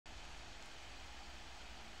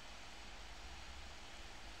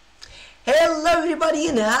everybody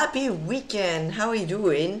and happy weekend. How are you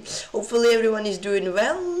doing? Hopefully everyone is doing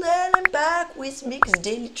well, and I'm back with Mixed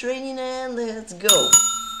Daily Training and let's go.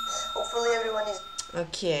 Hopefully everyone is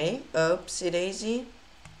okay. Oopsie daisy.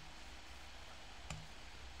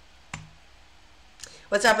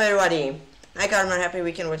 What's up everybody? Hi Karma, happy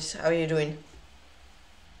weekend. How are you doing?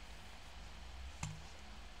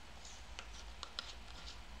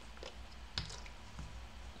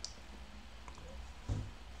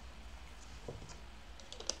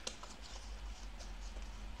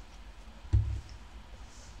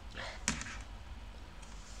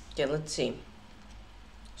 Okay, let's see.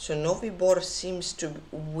 So Novibor seems to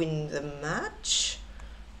win the match.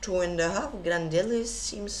 2.5. Grandelis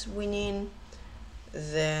seems winning.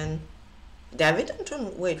 Then David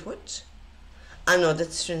Anton. Wait, what? Ah no,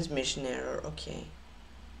 that's transmission error. Okay.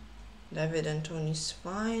 David Anton is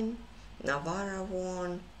fine. Navarra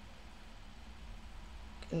won.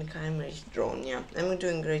 And Keimer is drawn. Yeah, I'm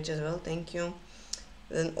doing great as well. Thank you.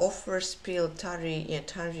 Then offer spiel Tari. Yeah,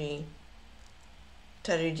 Tari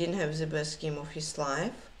didn't have the best game of his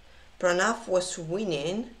life. Pranav was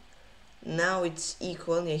winning. Now it's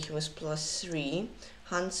equal. Yeah, he was +3.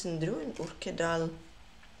 Hansen drew and Urkedal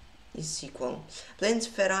is equal. Plans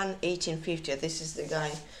Ferran 1850. This is the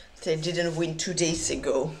guy that didn't win 2 days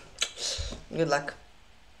ago. Good luck.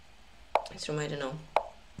 It's from I don't know.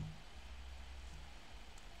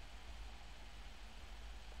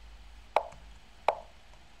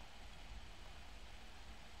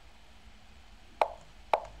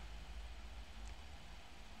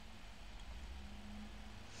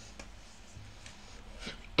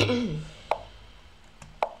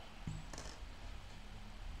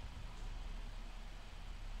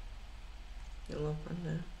 Yellow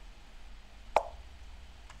panda.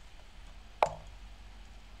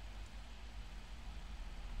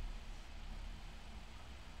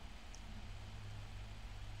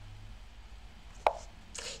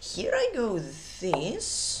 Here I go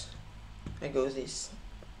this.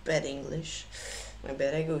 Bad English. My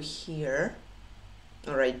bad. I go here.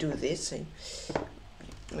 Or I do this.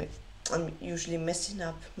 I'm usually messing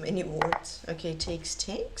up many words. Okay,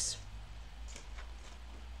 takes.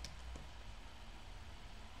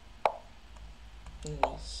 And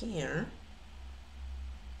here.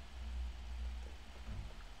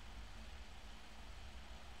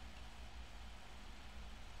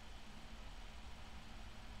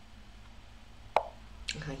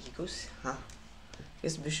 He goes,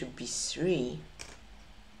 Guess bishop b3.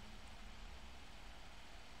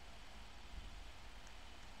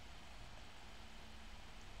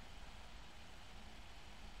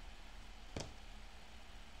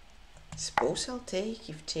 Suppose I'll take.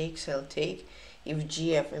 If takes, I'll take. If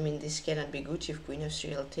gf, I mean this cannot be good. If queen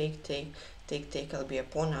f3, I'll take. I'll be a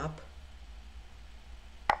pawn up.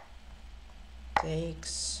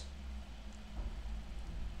 Takes.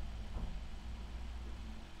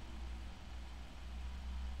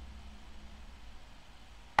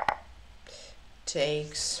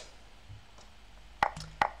 Takes.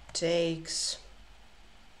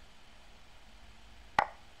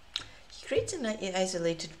 He creates an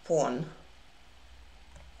isolated pawn.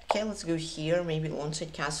 Okay, let's go here. Maybe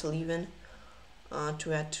longside castle even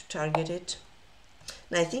to target it.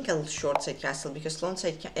 And I think I'll shortside castle because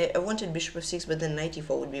longside. I wanted bishop f6, but then knight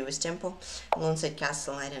e4 would be with tempo. Longside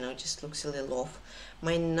castle, I don't know, just looks a little off.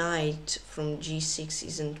 My knight from g6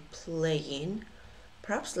 isn't playing.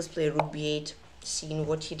 Perhaps let's play rook b8, seeing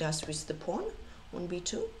what he does with the pawn on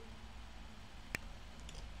b2.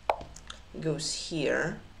 He goes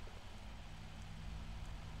here.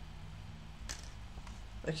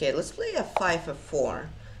 Okay, let's play f5, f4.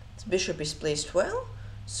 This bishop is placed well,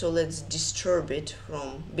 so let's disturb it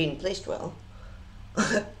from being placed well.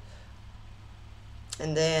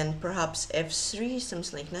 And then perhaps f3,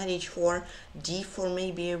 something like knight h4, d4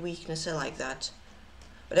 may be a weakness. I like that.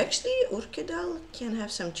 But actually, Urkedal can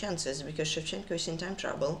have some chances because Shevchenko is in time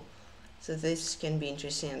trouble. So this can be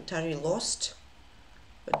interesting. Tari lost,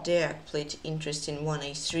 but Deak played interesting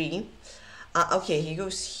 1a3. Okay, he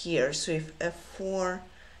goes here. So if f4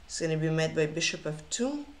 is going to be met by bishop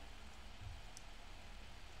f2.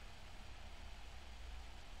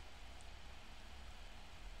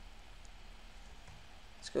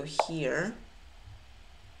 Let's go here.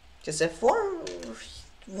 Because f4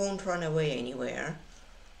 won't run away anywhere.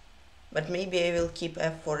 But maybe I will keep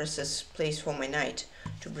f4 as a place for my knight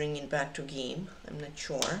to bring it back to game. I'm not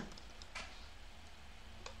sure.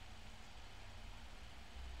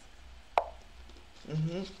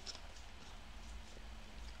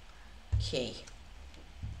 Okay.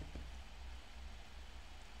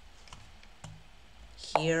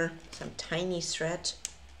 Here, some tiny threat.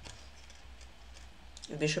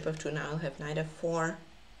 bishop f2, now I'll have knight f4.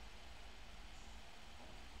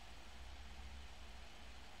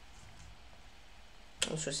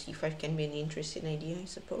 Also c5 can be an interesting idea, I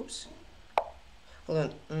suppose.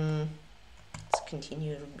 Hold on, let's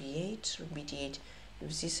continue rook b8, rook b8.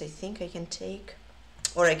 With this I think I can take,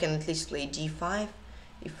 or I can at least play d5.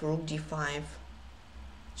 If rook d5, it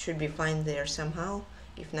should be fine there somehow.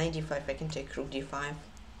 If knight d5, I can take rook d5.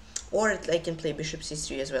 Or I can play bishop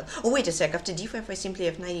c3 as well. Oh, wait a sec, after d5 I simply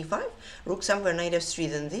have knight e5, rook somewhere, knight f3,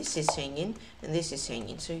 then this is hanging, and this is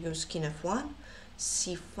hanging. So he goes king f1,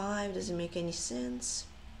 c5, doesn't make any sense.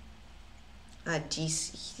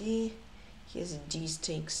 D, here's d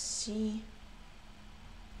takes c.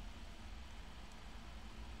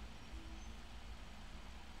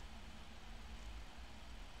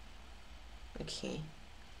 Okay.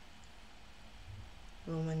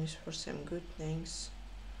 Roman is for some good things.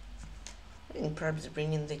 And perhaps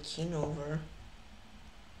bringing the king over.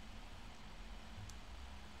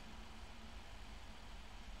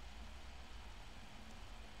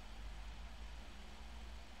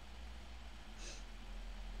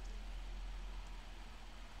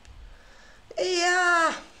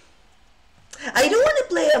 Yeah, I don't want to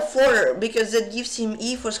play f4 because it gives him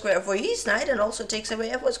e4 square for his knight and also takes away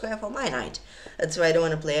f4 square for my knight. That's why I don't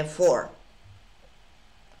want to play f4.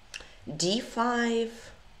 d5,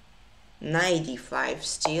 knight d5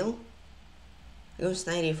 still. Goes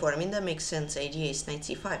knight e4. I mean, that makes sense. Idea is knight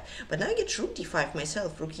c5. But now I get rook d5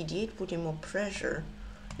 myself. Rook e8, putting more pressure.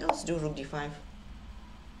 Yeah, let's do rook d5.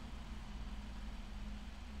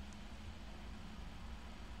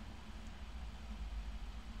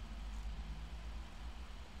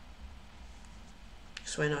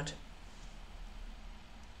 So why not?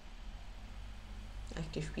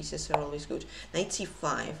 Active pieces are always good. Knight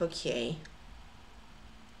c5, okay.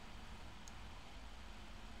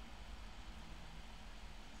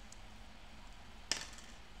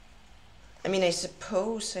 I mean, I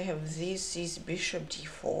suppose I have this is bishop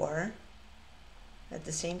d4. At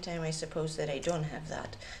the same time, I suppose that I don't have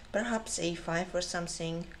that. Perhaps a5 or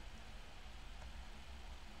something.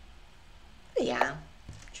 Yeah,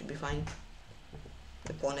 should be fine.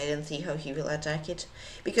 The pawn, I don't see how he will attack it.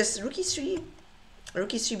 Because rook e3,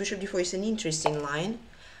 bishop d4 is an interesting line.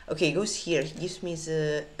 Okay, it goes here. He gives me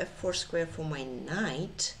the f4 square for my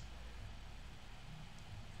knight.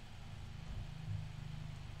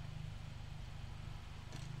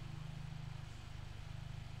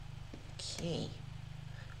 Okay,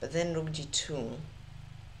 but then rook g2.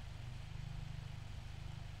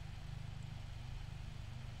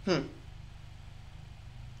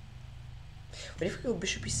 But if we go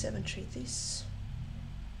bishop e7, trade this.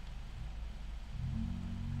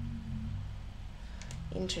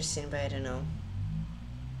 Interesting, but I don't know.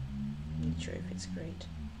 Not sure if it's great.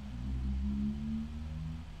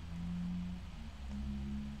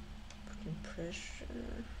 Putting pressure.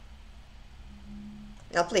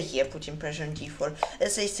 I'll play here, putting pressure on d4.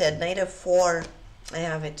 As I said, knight f4, I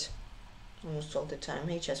have it almost all the time.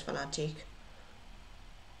 HS fanatic.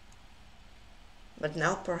 But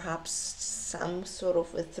now perhaps some sort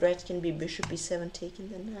of a threat can be bishop e7 taking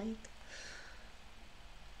the knight.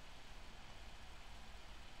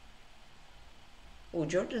 Oh,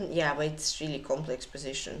 Jordan, yeah, but it's really complex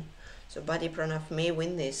position. So Buddy Pranav may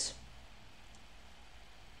win this.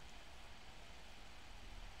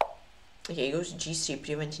 Okay, he goes g3,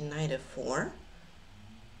 preventing knight f4.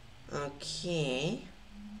 Okay.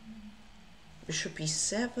 Bishop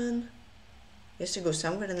e7. He has to go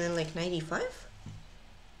somewhere and then like knight e5.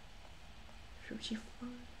 Bishop g5.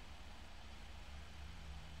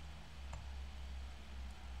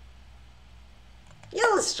 Yeah,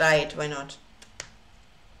 let's try it, why not?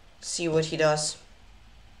 See what he does.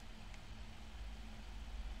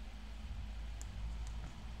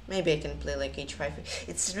 Maybe I can play like h5.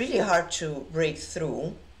 It's really hard to break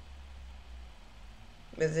through.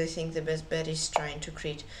 But I think the best bet is trying to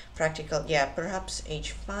create practical. Yeah, perhaps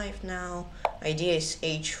h5 now. Idea is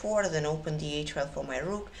h4, then open the h file for my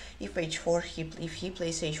rook. If h4, if he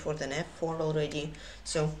plays h4, then f4 already.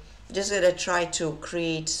 So just gotta try to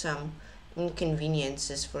create some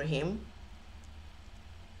inconveniences for him.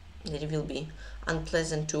 That it will be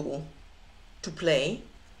unpleasant to play.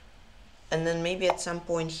 And then maybe at some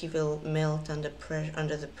point he will melt under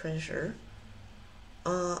the pressure.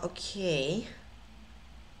 Okay.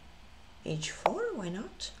 h4, why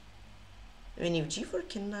not? I mean, if g4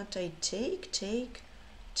 cannot, I take, then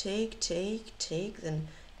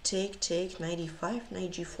take, knight e5,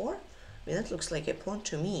 knight g4. I mean, that looks like a pawn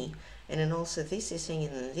to me. And then also this is hanging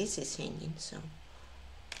and this is hanging, so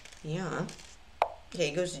yeah. Okay,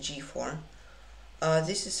 it goes to g4.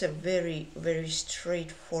 This is a very, very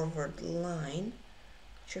straightforward line.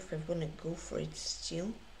 Not sure if I want to go for it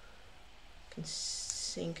still. I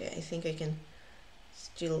think I can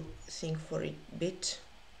still think for it a bit.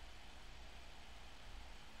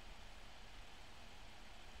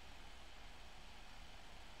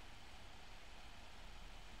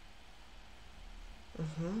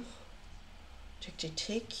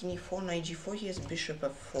 Take king e4, knight g4. He has bishop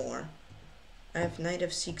f4. I have knight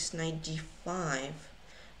f6, knight d5.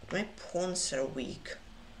 But my pawns are weak,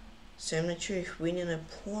 so I'm not sure if winning a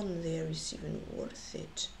pawn there is even worth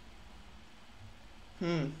it.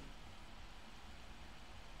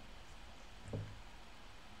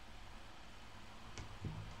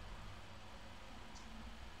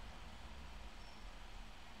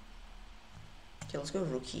 Okay, let's go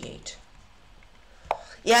rook e8.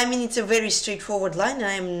 Yeah, I mean, it's a very straightforward line, and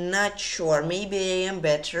I'm not sure. Maybe I am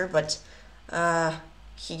better, but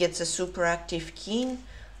he gets a super active king.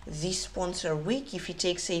 These pawns are weak. If he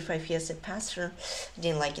takes a5, he has a passer.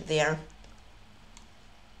 Didn't like it there.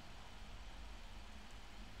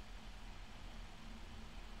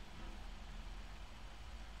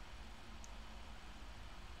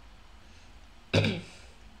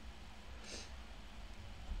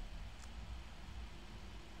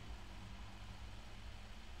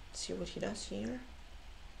 See what he does here.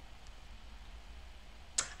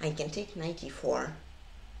 I can take knight e4.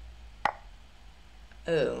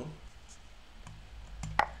 Oh,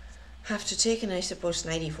 have to take, and I suppose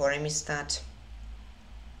knight e4. I missed that,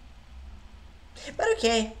 but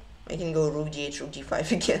okay, I can go rook d8, rook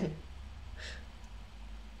d5 again.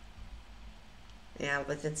 Yeah,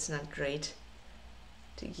 but that's not great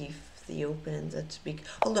to give the opponent that big.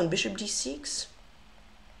 Hold on, bishop d6.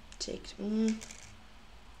 Take.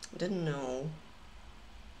 Don't know.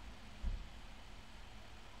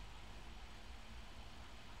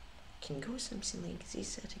 Can go something like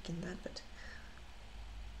this, attacking that, but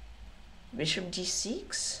bishop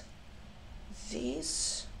d6.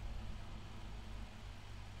 This.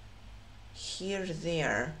 Here,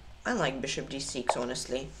 there. I like bishop d6,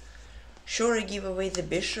 honestly. Sure, I give away the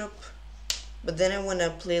bishop, but then I want to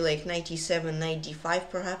play like knight e7, knight d5,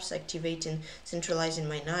 perhaps, activating, centralizing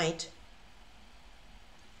my knight.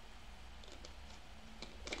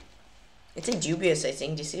 It's a dubious, I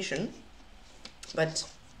think, decision, but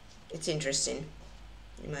it's interesting,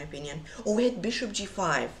 in my opinion. Oh, we had bishop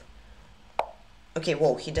g5. Okay,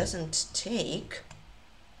 whoa, he doesn't take.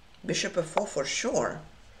 Bishop f4 for sure.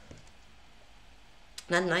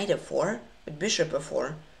 Not knight f4, but bishop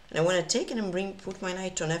f4. And I want to take it and put my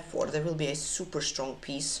knight on f4. That will be a super strong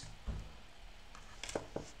piece.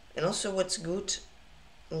 And also what's good,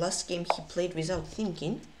 last game he played without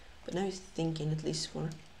thinking, but now he's thinking, at least for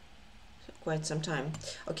quite some time.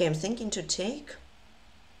 Okay, I'm thinking to take.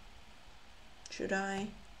 Should I?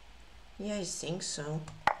 Yeah, I think so.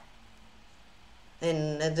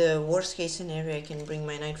 And at the worst case scenario, I can bring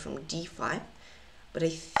my knight from d5. But I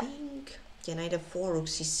think, yeah, knight f4, rook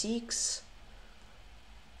c6.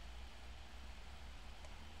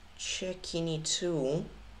 Check king e2.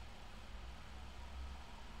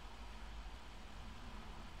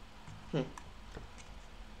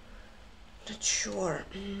 Not sure.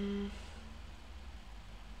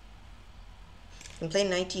 I'm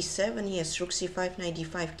playing knight e7, he has rook c5, knight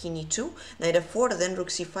d5, king e2, knight f4, then rook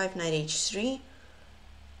c5, knight h3.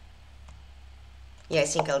 Yeah, I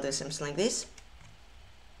think I'll do something like this.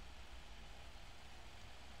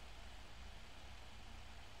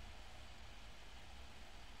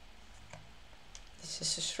 This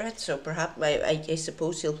is a threat, so perhaps I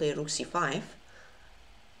suppose he'll play rook c5.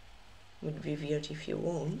 Would be weird if he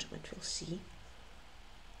won't, but we'll see.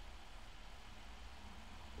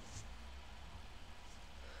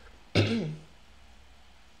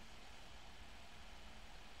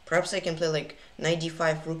 Perhaps I can play like knight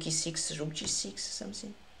d5, rook e6, rook g6 or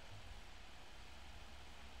something.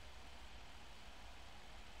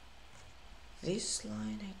 This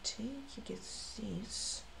line, I think he gets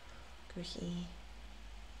this. Go here.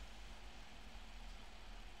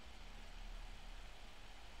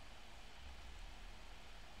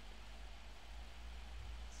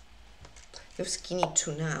 You have skinny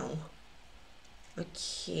 2 now.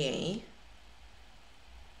 Okay.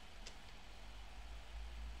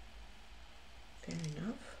 Fair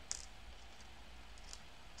enough.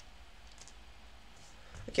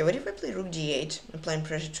 Okay, what if I play rook d8, applying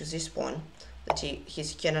pressure to this pawn, that he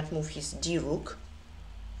cannot move his d rook?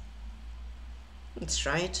 Let's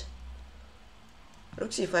try it. Rook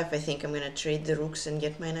c5, I think I'm gonna trade the rooks and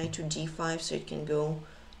get my knight to d5 so it can go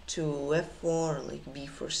to f4, like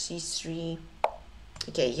b4, c3.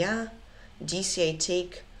 Okay, yeah. dc I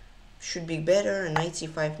take, should be better. Knight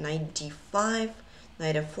c5, knight d5,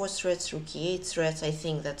 knight f4 threats, rook e8 threats. I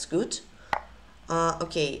think that's good.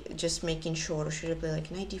 Okay, just making sure. Should I play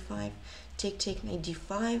like knight d5, take, knight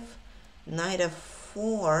d5, knight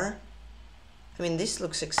f4? I mean, this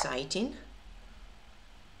looks exciting.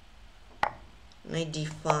 Knight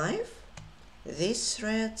d5, this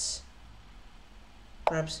threats,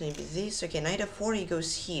 perhaps maybe this. Okay, knight f4, he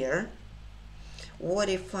goes here. What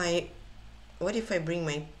if I bring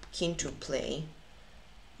my king to play?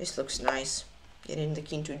 This looks nice. Getting the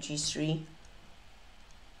king to g3.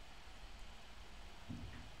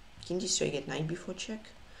 King d3, I get knight before check.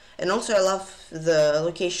 And also I love the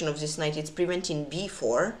location of this knight. It's preventing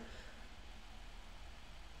b4.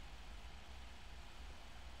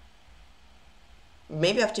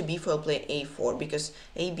 Maybe after b4 I'll play a4, because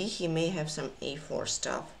ab he may have some a4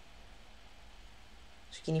 stuff.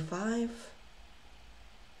 So king e5,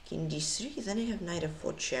 king d3, then I have knight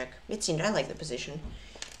f4 check. It's in, I like the position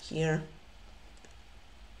here.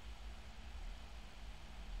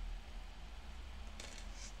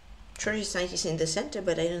 Sure, his knight is in the center,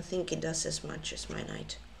 but I don't think it does as much as my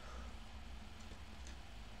knight.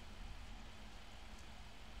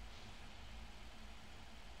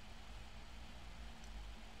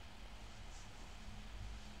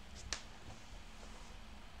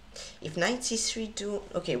 If knight c3 do...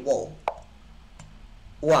 Okay, whoa.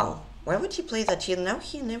 Wow. Why would he play that here? Now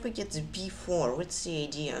he never gets b4. What's the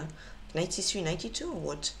idea? Knight c3, knight e2 or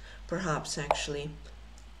what? Perhaps, actually.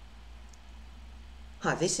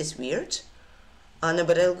 Huh, this is weird. No,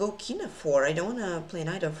 but I'll go king f4. I don't want to play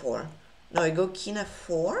knight f4. No, I go king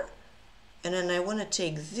f4. And then I want to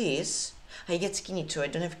take this. I get king e2. I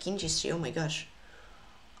don't have king g3. Oh my gosh.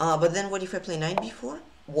 But then what if I play knight b4?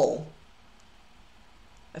 Whoa.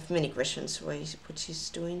 I have many questions. What he's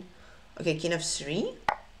doing. Okay, king f3.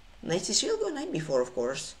 Knight c3. I'll go knight b4, of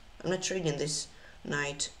course. I'm not trading this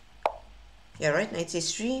knight. Yeah, right. Knight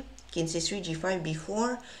c3. King c3, g5,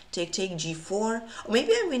 b4, take, g4. Or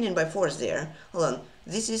maybe I'm winning by force there. Hold on.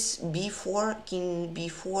 This is b4, king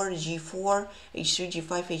b4, g4, h3,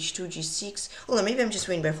 g5, h2, g6. Hold on, maybe I'm just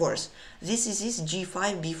winning by force. This is this,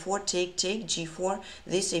 g5, b4, take, g4,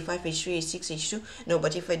 this, a5, h3, a6, h2. No,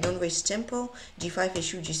 but if I don't waste tempo, g5,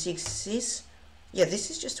 h2, g6, this. Yeah, this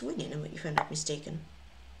is just winning, if I'm not mistaken.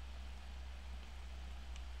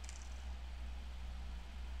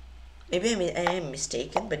 Maybe I am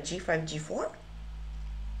mistaken, but g5, g4?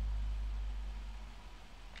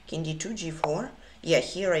 King d2, g4. Yeah,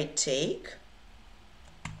 here I take.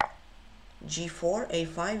 g4,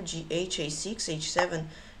 a5, gh, a6, h7,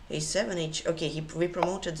 a7, h... Okay, we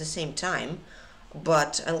promoted at the same time.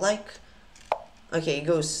 But I like... Okay, he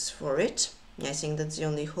goes for it. I think that's the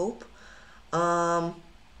only hope.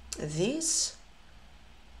 This...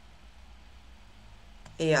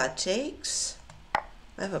 Yeah, takes...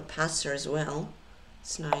 I have a passer as well.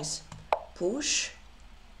 It's nice. Push.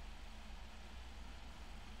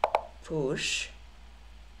 Push.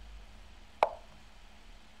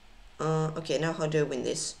 Okay, now how do I win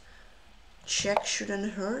this? Check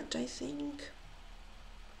shouldn't hurt, I think.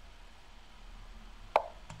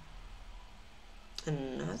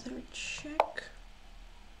 Another check.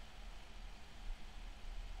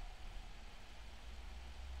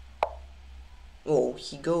 Oh,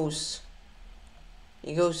 he goes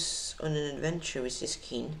on an adventure with his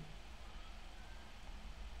king.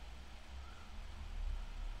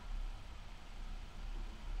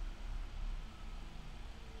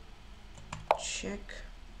 Check.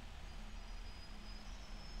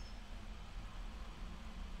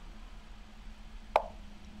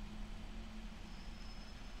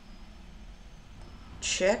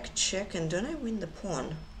 Check, and don't I win the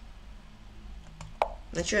pawn?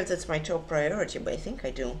 Not sure if that's my top priority, but I think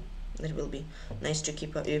I do. That will be nice to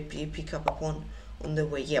pick up a pawn on the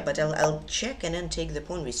way. Yeah, but I'll check and then take the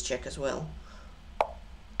pawn with check as well.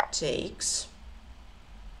 Takes.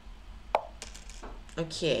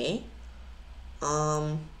 Okay.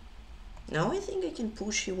 Now I think I can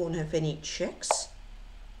push. He won't have any checks.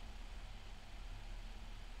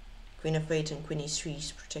 Queen f8 and queen e3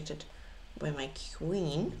 is protected by my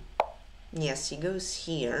queen. Yes, he goes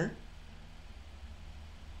here.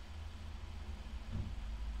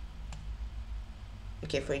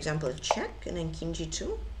 Okay, for example, check and then king g2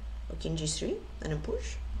 or king g3 and then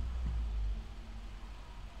push.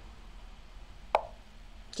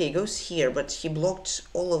 Okay, he goes here, but he blocked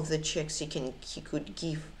all of the checks he could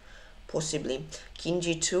give, possibly. King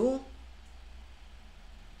g2.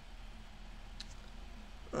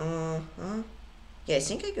 Yeah, I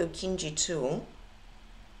think I go king g2.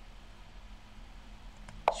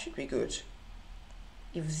 Should be good.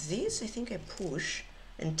 If this, I think I push.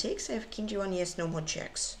 and takes. I have king g1, yes, no more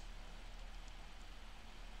checks.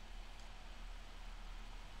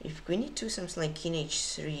 If queen e2, something like king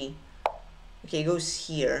h3. Okay, goes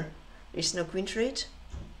here. There's no queen trade.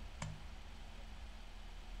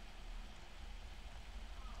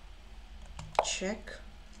 Check.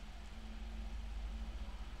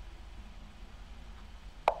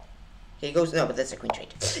 Okay, goes, no, but that's a queen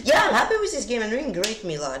trade. Yeah, I'm happy with this game. I'm doing great,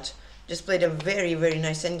 Milad. Just played a very, very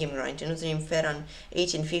nice endgame grind. You know, the name fed on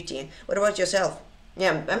 1850. What about yourself?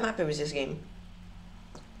 Yeah, I'm happy with this game.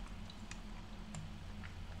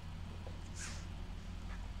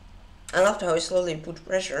 I loved how I slowly put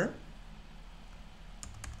pressure.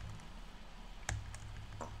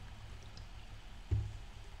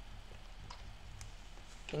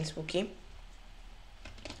 Thanks, Wookie.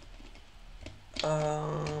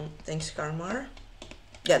 Thanks, Karmar.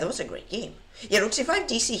 Yeah, that was a great game. Yeah, rook c5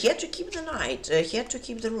 DC. He had to keep the knight. He had to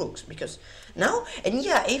keep the rooks because now, and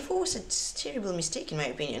yeah, a4 was a terrible mistake in my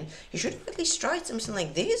opinion. He should have at least tried something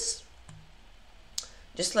like this.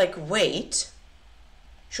 Just like wait.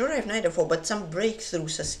 Sure, I have knight f4, but some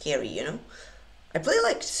breakthroughs are scary, you know. I play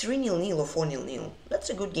like 3-0-0 or 4-0-0. That's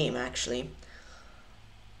a good game actually.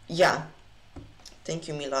 Yeah. Thank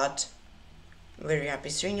you, Milad. Very happy.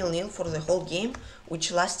 3-0-0 for the whole game,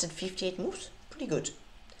 which lasted 58 moves. Pretty good.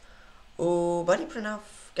 Oh, Body Pranav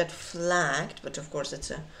got flagged, but of course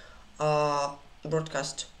it's a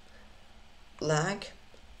broadcast lag.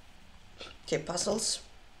 Okay, puzzles.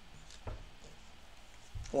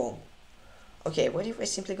 Whoa. Okay, what if I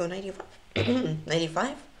simply go 95?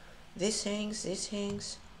 95? This hangs, this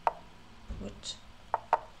hangs. What?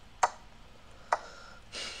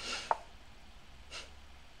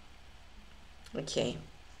 Okay.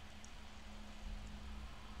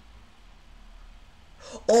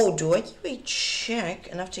 Oh, do I give a check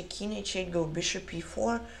and after king h8 go bishop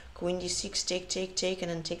e4, queen d6, take, take, take,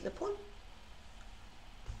 and then take the pawn?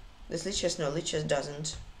 This Lichess, no, Lichess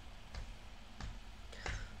doesn't.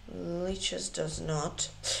 Lichess does not.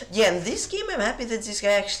 Yeah, in this game I'm happy that this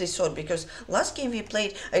guy actually saw it, because last game we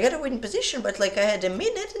played, I got a win position, but like I had a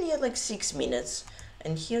minute and he had like 6 minutes.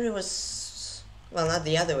 And here it was, well, not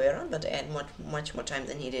the other way around, but I had much more time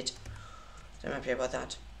than he did. So I'm happy about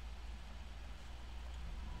that.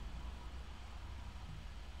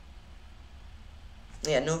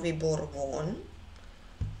 Yeah, Novi Bor won.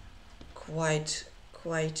 Quite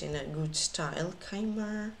in a good style.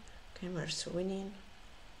 Keimer's winning.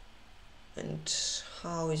 And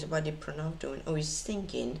how is Body Pranav doing? Oh, he's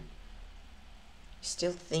thinking. He's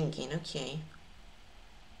still thinking, okay.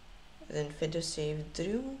 And then Fedoseev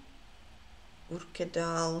drew.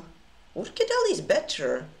 Urkedal. Urkedal is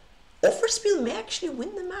better. Offerspiel may actually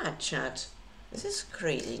win the match, chat. This is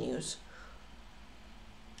crazy news.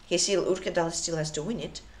 Urkedal still has to win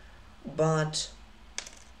it, but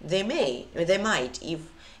they might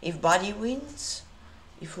if Body wins.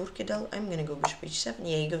 If Urkedal, I'm gonna go bishop h7.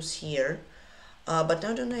 Yeah, he goes here, but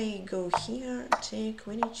now don't I go here? Take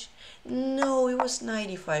queen h. No, it was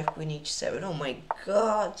 95 queen h7. Oh my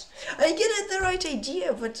god, I get it the right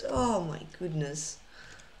idea, but oh my goodness.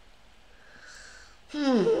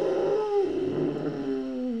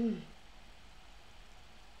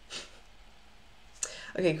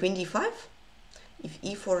 Okay, queen d5. If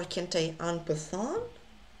e4 can't I unpathon?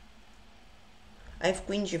 I have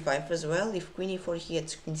queen g5 as well. If queen e4 he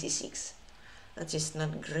gets queen c6. That is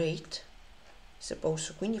not great. Suppose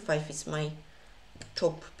so queen e5 is my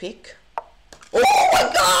top pick. Oh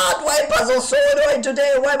my god! Why puzzle so annoying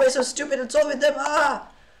today? Why am I so stupid at solving them? Ah!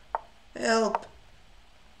 Help!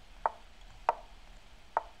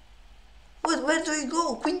 What? Where do you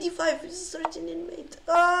go? Queen d5 is 13 in mate.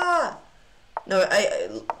 Ah! No,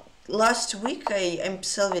 last week I'm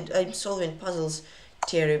solving puzzles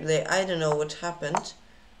terribly. I don't know what happened,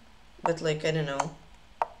 but like I don't know.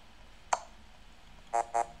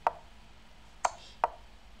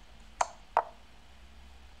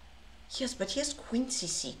 Yes, but he has queen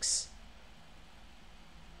c6.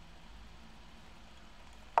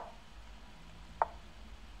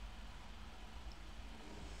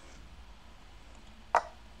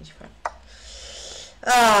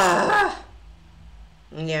 Ah!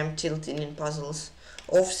 Yeah, I'm tilting in puzzles.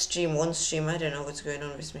 Off stream, on stream, I don't know what's going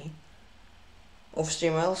on with me. Off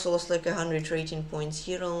stream, I also lost like 100 rating points.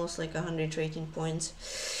 Here I lost like 100 rating points.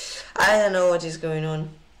 I don't know what is going on.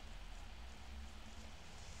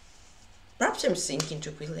 Perhaps I'm thinking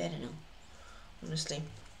too quickly, I don't know. Honestly.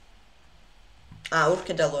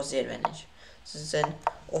 Urkedal lost the advantage. So then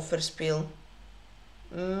Offerspiel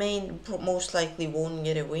most likely won't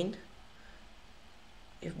get a win.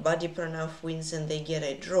 If Body Pranav wins and they get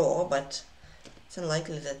a draw, but it's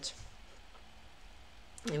unlikely that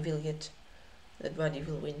I will get that body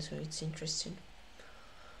will win, so it's interesting.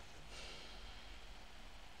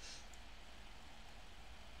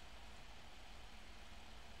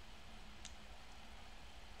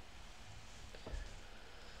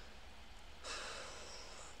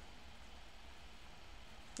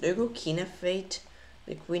 Do you go king f8?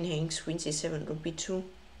 The queen hangs, queen c7, rook b2.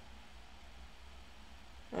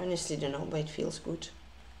 I honestly don't know, but it feels good.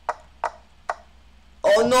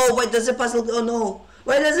 Oh no, why does the puzzle, oh no,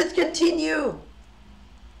 why does it continue?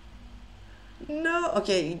 No,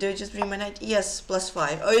 okay, do I just bring my knight? Yes,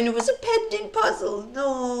 +5. Oh, and it was a pending puzzle,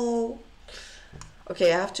 no.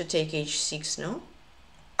 Okay, I have to take h6 now.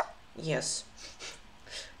 Yes.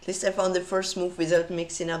 At least I found the first move without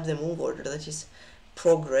mixing up the move order, that is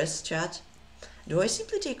progress, chat. Do I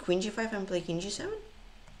simply take queen g5 and play king g7?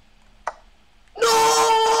 No!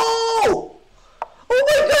 Oh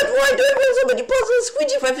my god, why do I have so many puzzles? Queen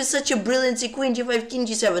g5 is such a brilliancy. Queen g5, king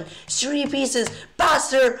g7, 3 pieces,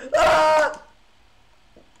 bastard! Ah!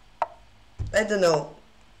 I don't know.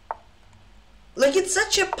 Like, it's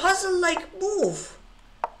such a puzzle-like move.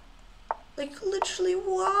 Like, literally,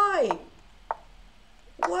 why?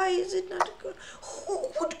 Why is it not good? Who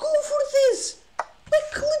would go for this?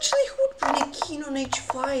 Like, literally, who would bring a king on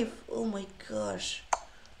h5? Oh my gosh.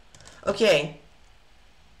 Okay.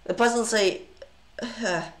 The puzzles I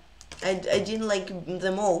didn't like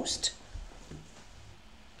the most.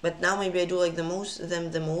 But now maybe I do like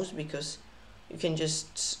them the most because you can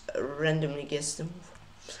just randomly guess the move.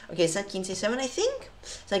 Okay, it's not king c7, I think.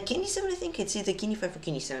 It's like king d7, I think. It's either king e5 or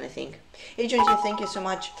king e7, I think. Hey, Cherniaiev, thank you so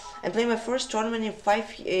much. I'm playing my first tournament in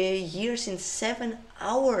 5 years in 7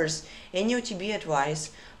 hours. Any OTB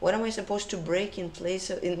advice? What am I supposed to break in place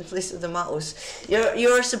of the mouse?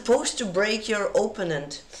 You're supposed to break your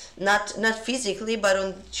opponent, not physically, but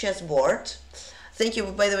on the chessboard. Thank you,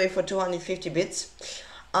 by the way, for 250 bits.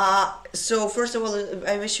 So first of all,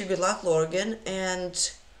 I wish you good luck, Lorgan,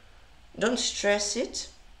 and don't stress it.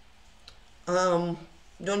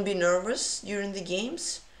 Don't be nervous during the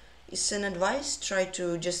games. It's an advice. Try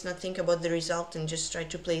to just not think about the result and just try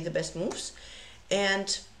to play the best moves.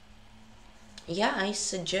 And yeah, I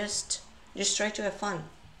suggest just try to have fun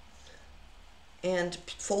and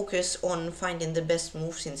focus on finding the best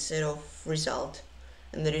moves instead of result,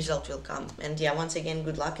 and the result will come. And yeah, once again,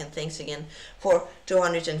 good luck and thanks again for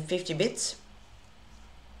 250 bits.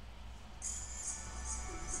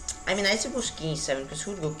 I mean, I suppose king e7, because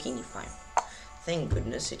who would go king e5? Thank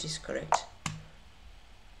goodness it is correct.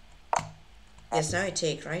 Yes, now I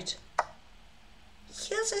take, right?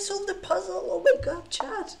 Yes, I solved the puzzle. Oh my god,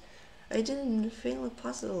 chat. I didn't fail a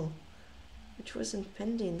puzzle, which wasn't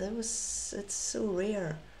pending. It's so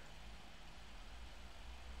rare.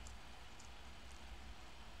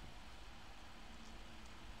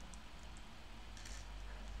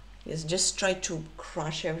 Yes, just try to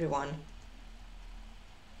crush everyone.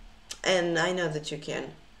 And I know that you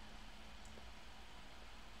can.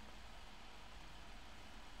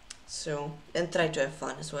 So, and try to have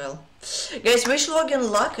fun as well. Guys, wish Logan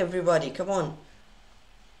luck, everybody. Come on.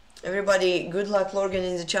 Everybody, good luck, Logan,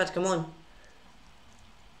 in the chat. Come on.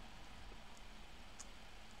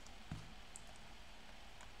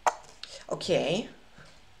 Okay.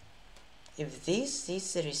 If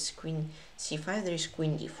this, there is queen c5, there is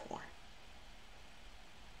queen d4.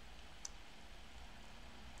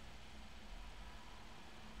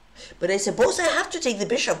 But I suppose I have to take the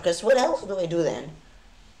bishop, because what else do I do then?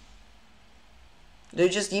 Do I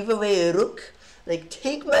just give away a rook? Like,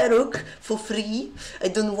 take my rook for free? I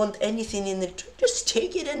don't want anything in it. Just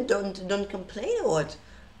take it and don't complain or what?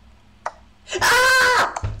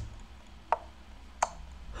 Ah!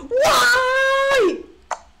 Why?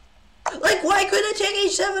 Like, why couldn't I take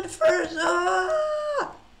h7 first?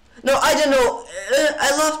 Ah! No, I don't know.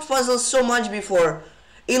 I loved puzzles so much before.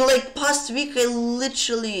 In like past week, I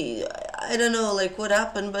literally, I don't know like what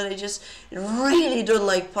happened, but I just really don't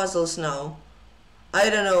like puzzles now. I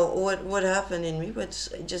don't know what happened in me, but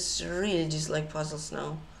I just really dislike puzzles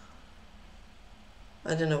now.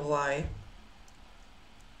 I don't know why.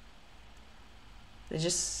 They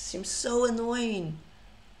just seem so annoying.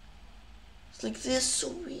 It's like, they're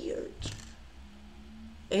so weird.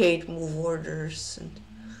 I hate move orders and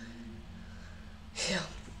yeah.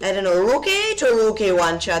 I don't know, rook 8 or rook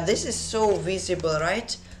a1, chat. This is so visible,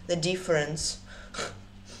 right? The difference.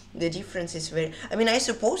 The difference is very... I mean, I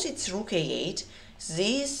suppose it's rook a8.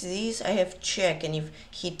 These I have check, and if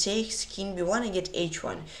he takes king b1, I get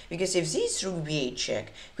h1. Because if this rook b8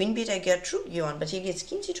 check, queen b8 I get rook b1, but he gets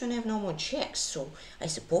king c2 and I have no more checks. So I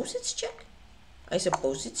suppose it's check. I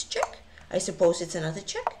suppose it's check. I suppose it's another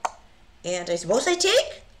check. And I suppose I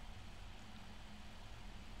take.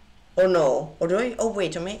 Or no? Or do I? Oh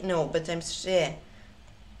wait, no, but I'm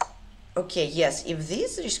okay, yes, if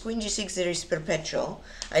this is queen g6, there is perpetual.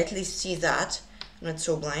 I at least see that. I'm not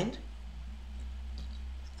so blind.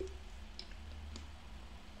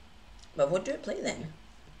 But what do I play then?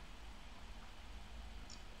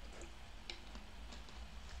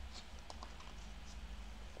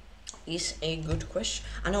 Is a good question.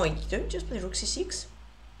 No, I don't just play rook c6.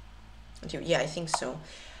 Yeah, I think so.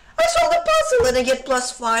 I solve the puzzle and I get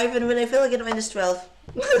 +5, and when I fail I get -12.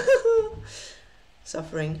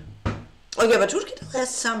 Suffering. Okay, but Urkedal has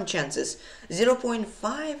some chances.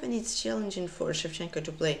 0.5, and it's challenging for Shevchenko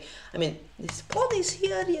to play. I mean, this pawn is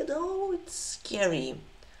here, you know, it's scary.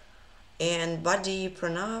 And Buddy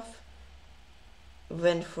Pranav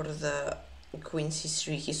went for the queen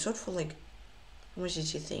c3. He sought for like, how much did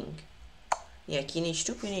he think? Yeah, king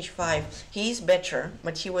h2, queen h5. He is better,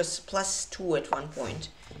 but he was +2 at one point.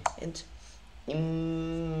 And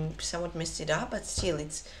somewhat messed it up, but still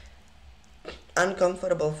it's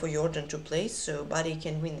uncomfortable for Jordan to play, so Buddy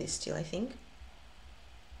can win this still, I think.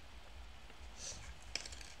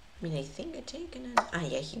 I mean, I think I take an...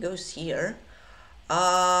 yeah, he goes here.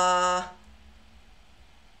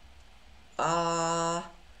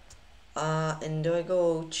 And do I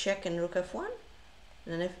go check and rook f1?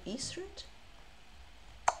 And then f threat?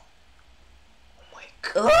 Oh my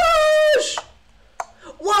gosh!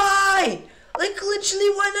 Why? Like, literally,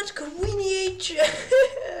 why not queen e8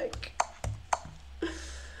 check?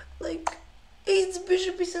 Like, it's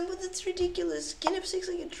bishop e7, but that's ridiculous. King f6,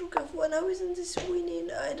 I get rook f1. How isn't this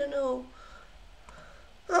winning? I don't know.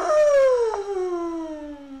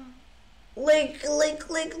 Like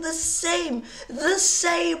the same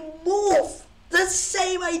move, the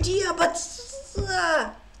same idea, but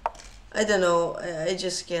I don't know. I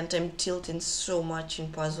just can't. I'm tilting so much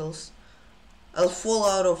in puzzles. I'll fall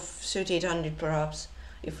out of 3800 perhaps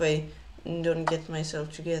if I don't get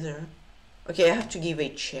myself together. Okay, I have to give a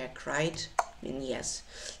check, right? And yes.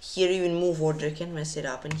 Here even move order can mess it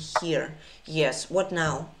up. And here, yes. What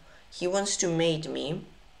now? He wants to mate me.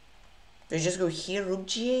 Do I just go here, rook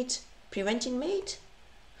g8, preventing mate?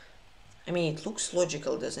 I mean, it looks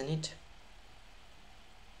logical, doesn't it?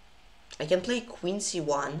 I can play queen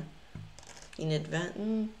c1 in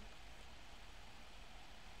advance.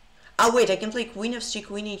 Oh wait, I can play queen f3,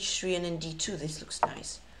 queen h3, and then d2. This looks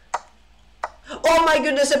nice. Oh my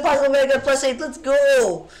goodness, a puzzle where I got +8. Let's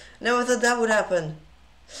go! Never thought that would happen.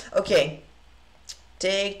 Okay.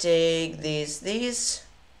 Take this.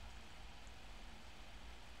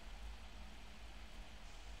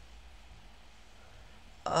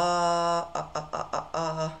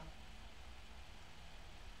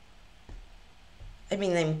 I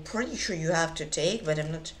mean, I'm pretty sure you have to take, but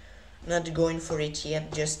I'm not going for it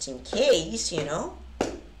yet, just in case, you know?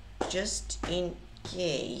 Just in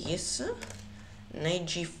case. Knight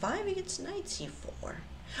g5 against knight c4.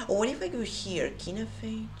 Oh, what if I go here? King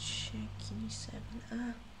f8, check, king e7.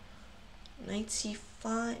 Knight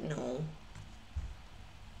c5. No.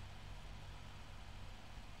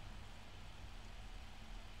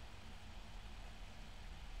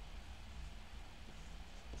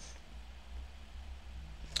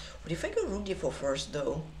 What if I go rook d4 first,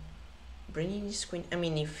 though? Bringing his queen. I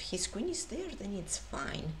mean, if his queen is there, then it's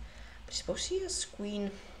fine. But suppose he has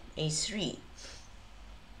queen a3.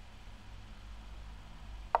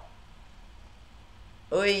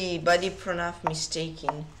 Oi, Buddy Pranav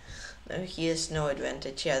mistaken. No, he has no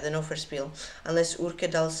advantage. Yeah, the Offerspiel. Unless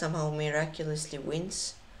Urkedal somehow miraculously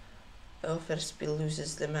wins, Offerspiel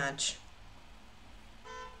loses the match.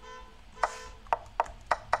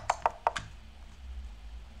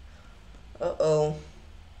 Uh-oh.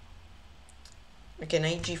 Okay,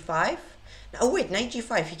 knight g5. Oh wait, knight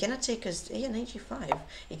g5. He cannot take us. Yeah, knight g5.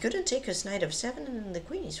 He couldn't take us knight f7, and then the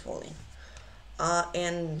queen is falling.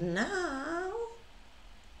 And now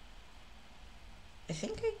I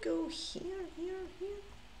think I go here.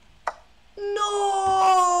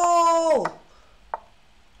 No!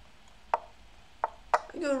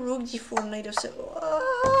 I go rook d4, knight f7.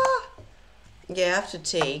 Yeah, I have to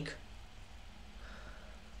take.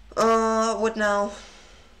 What now?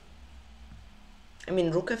 I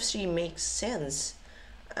mean, rook f3 makes sense.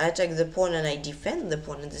 I attack the pawn and I defend the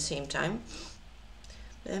pawn at the same time.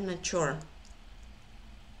 But I'm not sure.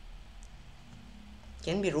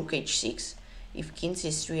 Can be rook h6. If king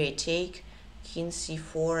c3 I take, king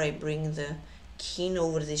c4 I bring the king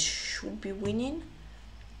over. This should be winning.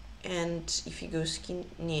 And if he goes king,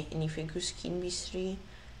 and if he goes king b3,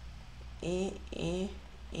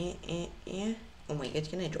 oh my god,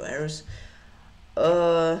 can I draw arrows?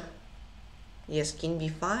 Yes, king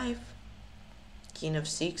b5, king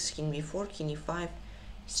f6, king b4, king e5,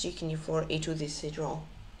 c3, king e4, a2, this is a draw.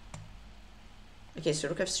 Okay, so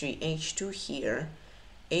rook f3, h2 here,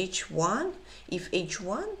 h1. If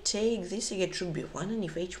h1 take this, I get rook b1, and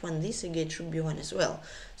if h1 this, I get rook b1 as well.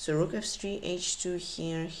 So rook f3, h2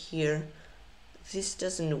 here, here. This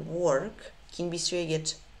doesn't work. King b3, I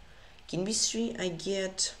get king b3, I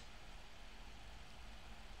get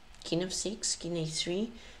king f6, king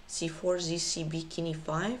a3, c4, this cb, king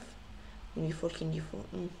e5, king b4, king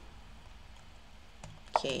d4.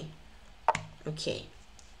 Okay, okay.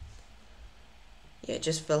 Yeah, it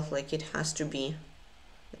just felt like it has to be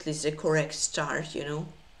at least the correct start, you know.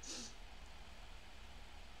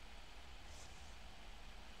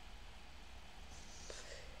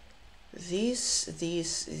 These.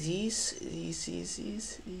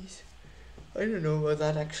 I don't know about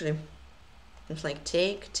that actually. It's like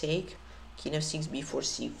take, king f6, b4,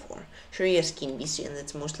 c4. Sure, yes, king b3, and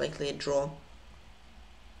that's most likely a draw.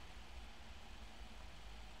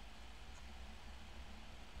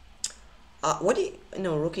 What do you,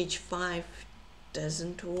 no, rook h5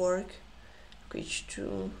 doesn't work. Rook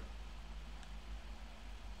h2.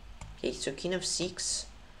 Okay, so king f6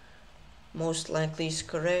 most likely is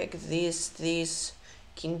correct. This,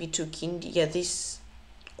 king b2, king d, yeah, this.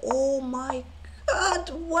 Oh my god,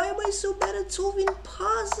 why am I so bad at solving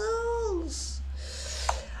puzzles?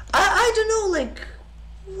 I don't know, like,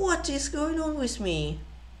 what is going on with me?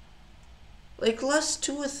 Like, last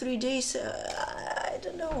 2 or 3 days, I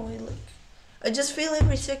don't know, I just fail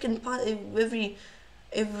every second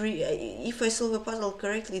if I solve a puzzle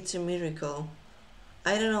correctly, it's a miracle.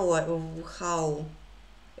 I don't know how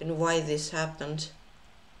and why this happened.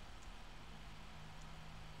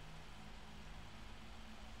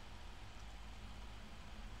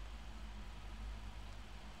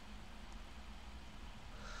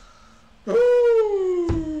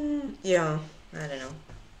 Yeah, I don't know.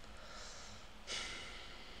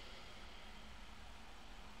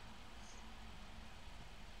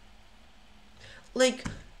 Like,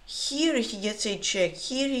 here he gets a check,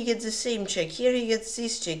 here he gets the same check, here he gets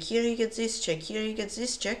this check, here he gets this check, here he gets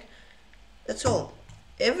this check. That's all.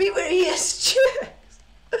 Everywhere he has checks.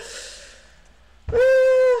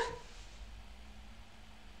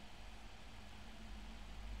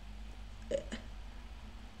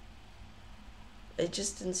 I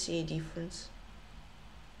just didn't see a difference.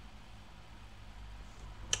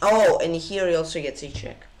 Oh, and here he also gets a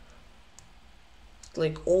check.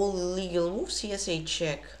 Like all illegal moves, he has a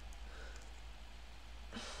check.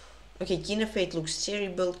 Okay, king f8 looks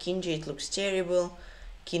terrible, king g8 looks terrible,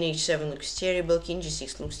 king h7 looks terrible, king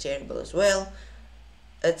g6 looks terrible as well.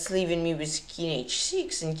 That's leaving me with king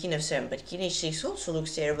h6 and king f7, but king h6 also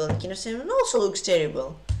looks terrible, and king f7 also looks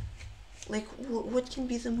terrible. Like, what can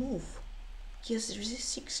be the move? Yes, there's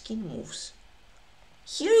 6 king moves.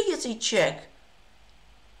 Here he gets a check.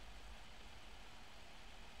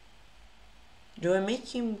 Do I make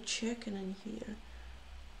him check and then here?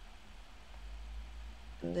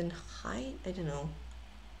 And then hide? I don't know.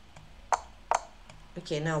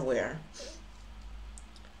 Okay, now where?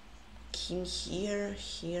 King here,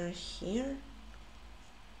 here, here.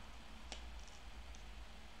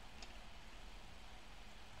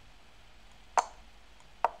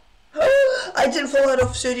 I didn't fall out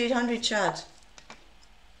of 3800 chat.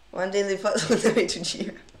 One daily puzzle on the way to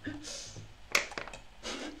G.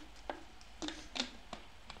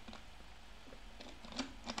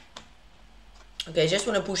 Okay, I just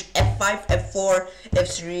want to push f5, f4,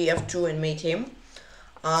 f3, f2 and mate him.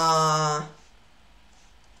 And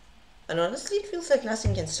honestly, it feels like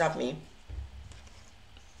nothing can stop me.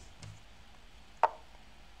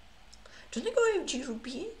 Don't I go FG rook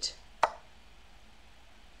b8?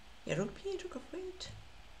 Yeah, rook b8, rook f8.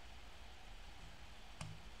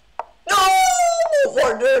 No! Move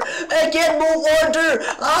order! Again, move order!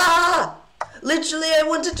 Ah! Literally, I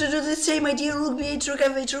wanted to do the same idea, rook b8, rook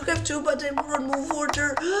f8, rook f2, but I wrote move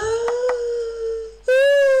order.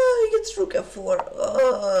 He gets rook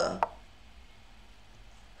f4.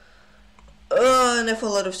 And I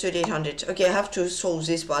fall out of 3800. Okay, I have to solve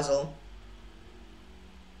this puzzle.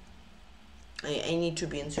 I need to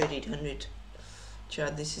be in 3800.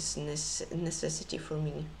 Chat, this is a necessity for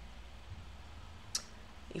me.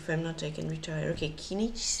 If I'm not, I can retire. Okay, king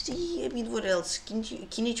h3. I mean, what else? King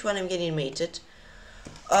h1, I'm getting mated.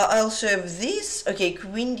 I also have this. Okay,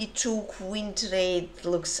 queen d2, queen trade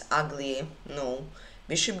looks ugly. No.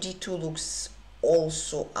 Bishop d2 looks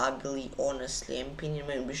also ugly, honestly. I'm pinning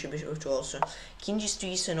my bishop f2 also. King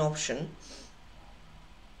g3 is an option.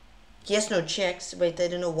 He has no checks, but I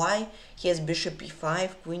don't know why. He has bishop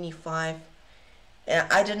e5, queen e5.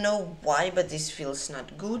 I don't know why, but this feels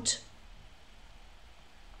not good.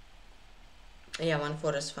 Yeah,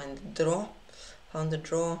 1-4 is fine. The draw, found the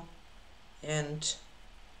draw, and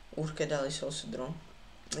Urkadal is also drawn.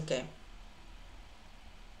 Okay.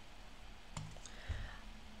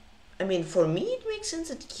 I mean, for me, it makes sense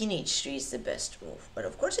that king h3 is the best move, but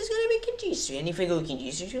of course it's gonna be king g3, and if I go king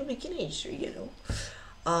g3, it will be king h3, you know.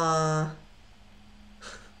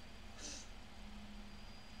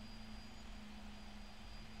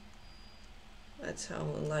 That's how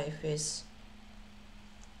life is.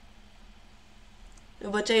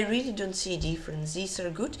 But I really don't see a difference. These are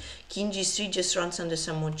good. King g3 just runs under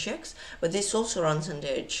some more checks, but this also runs under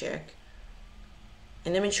a check.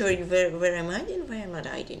 And I'm not sure where I'm hiding, where I'm not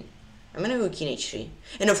hiding. I'm gonna go king h3.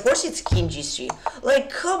 And of course it's king g3. Like,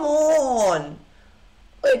 come on!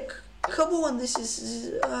 Like, come on, this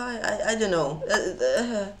is... I don't know.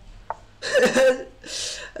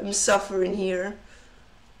 I'm suffering here.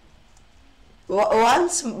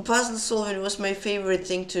 Once puzzle solving was my favorite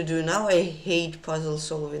thing to do. Now I hate puzzle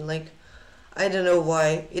solving. Like, I don't know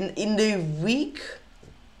why. In the week,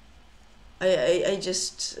 I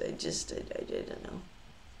just don't know.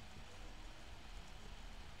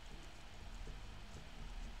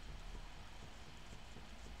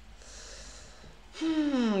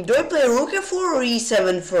 Do I play rook f4 or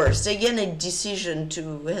e7 first? Again, a decision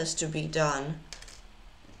has to be done.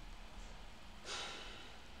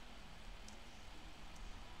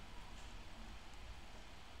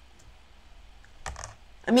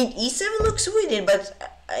 I mean, e7 looks winning, but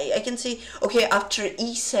I can say, okay, after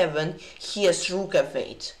e7, he has rook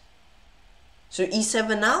f8. So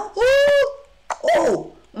e7 now?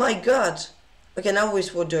 Oh my god! Okay, now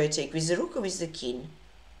what do I take? With the rook or with the king?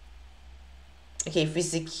 Okay,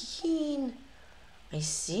 with the king, I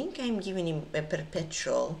think I'm giving him a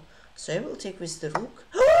perpetual. So I will take with the rook.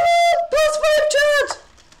 Plus 5 chat!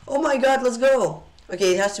 Oh my god, let's go!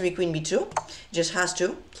 Okay, it has to be queen b2. Just has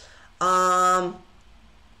to.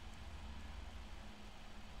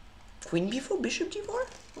 Queen b4, bishop d4?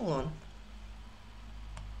 Hold on.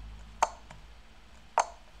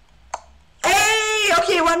 Hey!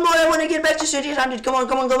 Okay, one more. I want to get back to 3800. Come on,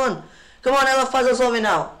 come on, come on. Come on, I love puzzle solving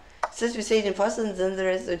now. Since we say it in puzzle, and then the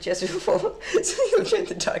rest of the chess will fall. So you'll join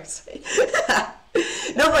the dark side.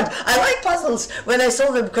 No, but I like puzzles when I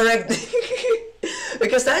solve them correctly.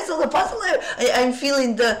 Because I solve the puzzle, I'm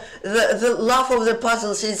feeling the love of the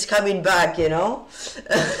puzzles is coming back, you know?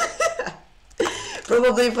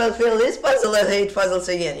 Probably if I fail this puzzle, I'll hate puzzles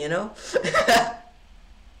again, you know?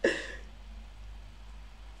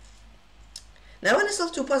 Now when I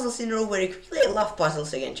solve 2 puzzles in a row very quickly, I love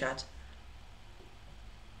puzzles again, chat.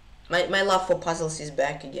 My love for puzzles is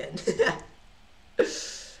back again.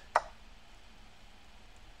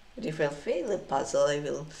 But if I fail a puzzle, I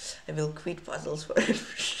will quit puzzles forever.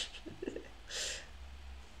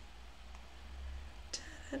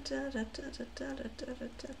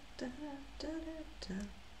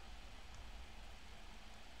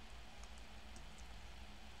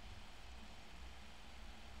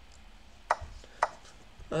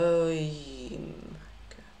 Oh my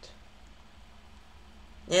god.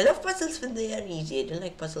 I love puzzles when they are easy. I don't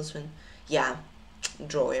like puzzles when, yeah,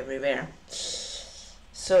 draw everywhere.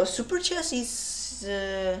 So super chess is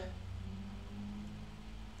yeah,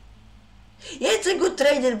 it's a good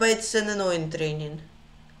training, but it's an annoying training.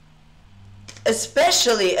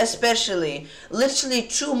 Especially literally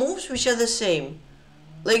 2 moves which are the same.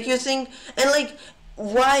 Like you think, and like,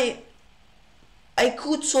 why I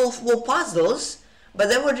could solve more puzzles, but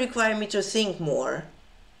that would require me to think more.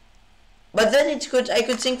 But then I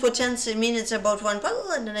could think for 10 minutes about one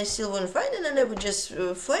puzzle, and then I still won't find it, and I would just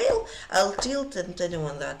fail. I'll tilt, and I don't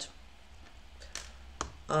want that.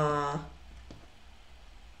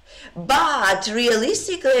 But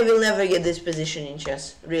realistically, I will never get this position in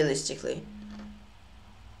chess. Realistically.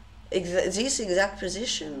 This exact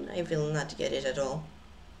position, I will not get it at all.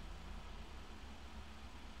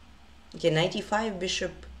 Okay, 95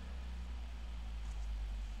 bishop.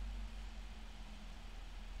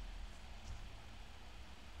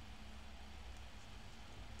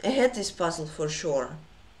 I had this puzzle for sure.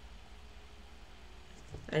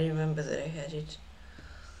 I remember that I had it.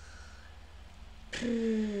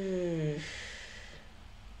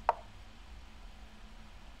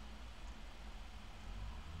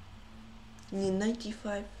 Need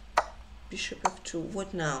 95 bishop f2.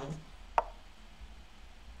 What now?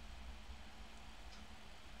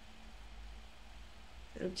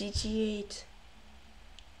 Rook g8.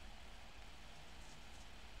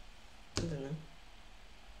 I don't know.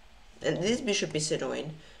 And this bishop is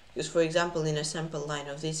annoying because, for example, in a sample line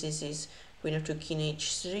of this is queen f2, king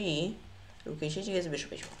h3, rook h8 gets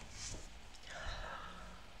bishop h4.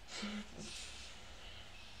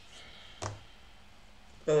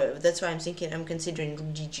 That's why I'm considering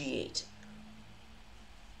rook g8.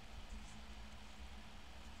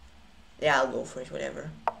 Yeah, I'll go for it,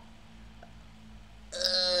 whatever.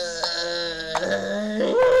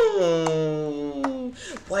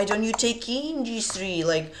 Why don't you take king g3?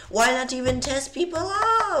 Like, why not even test people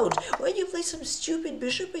out? Why do you play some stupid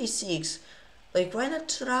bishop a6? Like, why not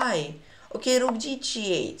try? Okay, rook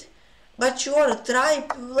g8. But sure, try,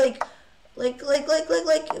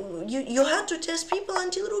 you had to test people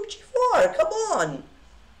until rook g4. Come on.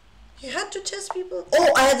 You had to test people.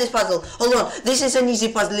 Oh, I had this puzzle. Hold on. This is an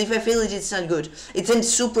easy puzzle. If I fail it, it's not good. It's a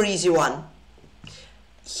super easy one.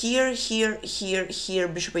 Here, here, here, here,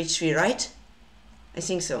 bishop h3, right? I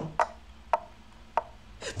think so.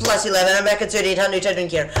 Plus 11, I'm back at 3800, I don't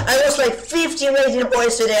care. I lost like 50 rating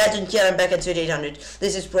points today, I don't care, I'm back at 3800.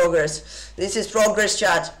 This is progress. This is progress,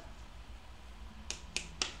 chat.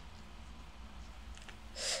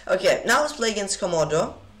 Okay, now let's play against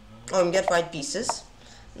Komodo. Oh, and get white pieces.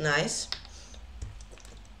 Nice.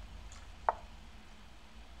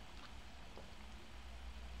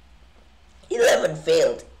 "11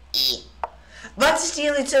 failed. But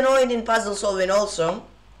still, it's annoying in puzzle solving also.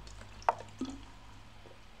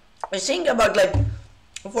 I think about like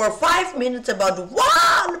for 5 minutes about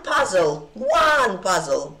one puzzle. One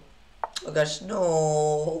puzzle. Oh gosh,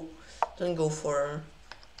 no. Don't go for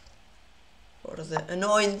the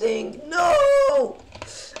annoying thing. No!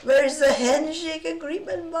 Where's the handshake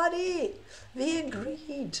agreement, buddy? We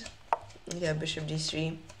agreed. Yeah, bishop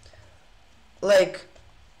d3. Like,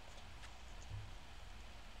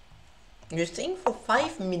 you think for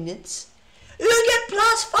 5 minutes you get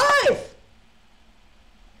 +5.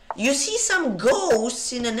 You see some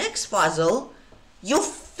ghosts in the next puzzle, you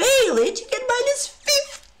fail it, you get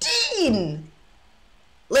 -15.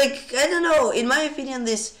 Like, I don't know, in my opinion,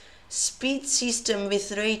 this speed system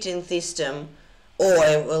with rating system, oh,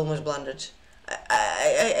 I almost blundered.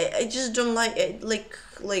 I just don't like it, like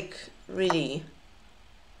really.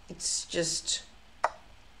 It's just,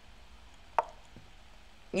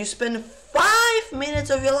 you spend 5 minutes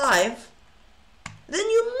of your life, then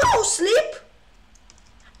you mouse sleep,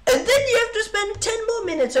 and then you have to spend 10 more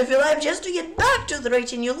minutes of your life just to get back to the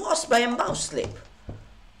rating you lost by a mouse sleep.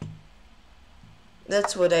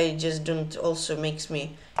 That's what I just don't, also makes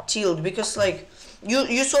me tilt, because like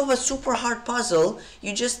you solve a super hard puzzle,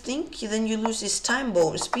 you just think, then you lose this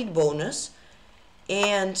speed bonus,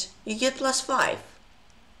 and you get +5.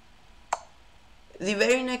 The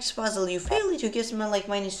very next puzzle you fail it, you get like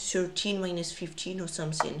 -13, -15 or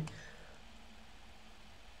something.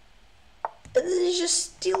 And then it's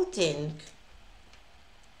just tilting.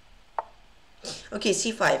 Okay,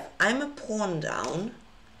 c5. I'm a pawn down,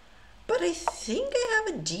 but I think I have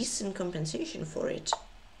a decent compensation for it.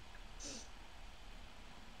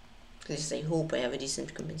 At least I hope I have a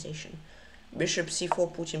decent compensation. Bishop c4,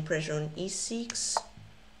 putting pressure on e6.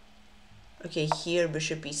 Okay, here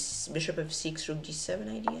bishop f6, rook d7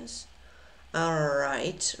 ideas.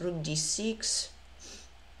 Alright, rook d6.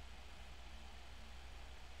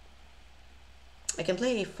 I can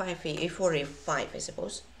play a5, a4, a5, I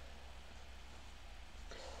suppose.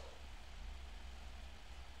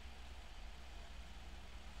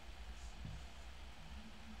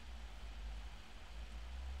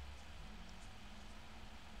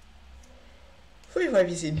 a5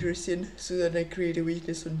 is interesting, so that I create a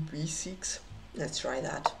weakness on b6. Let's try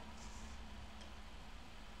that.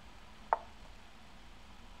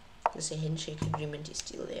 Because the handshake agreement is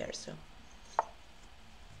still there, so.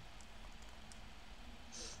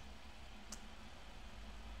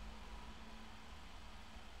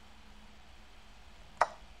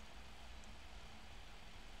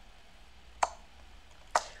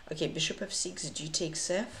 Okay, bishop f6, g takes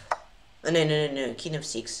f. Oh, no, king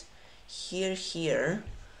f6. Here,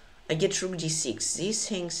 I get rook d6. This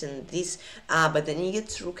hangs in this. But then you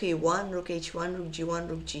get rook a1, rook h1, rook g1,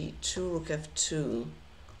 rook g2, rook f2.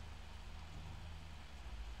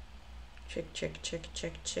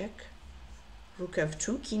 Check. Rook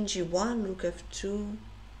f2, king g1, rook f2.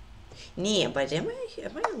 Yeah, but am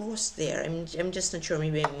I lost there? I'm just not sure.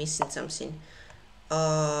 Maybe I'm missing something.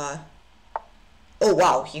 Oh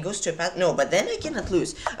wow, he goes to a path. No, but then I cannot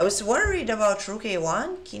lose. I was worried about rook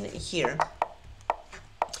a1, king here.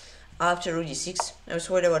 After rook d6, I was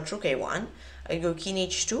worried about rook a1. I go king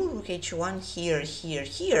h2, rook h1, here.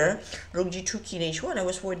 Rook g2, king h1. I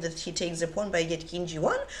was worried that he takes the pawn, but I get king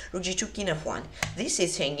g1, rook g2, king f1. This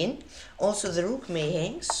is hanging. Also, the rook may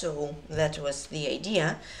hang, so that was the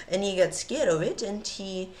idea. And he got scared of it, and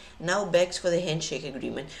he now begs for the handshake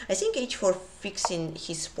agreement. I think h4 fixing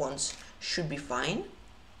his pawns should be fine.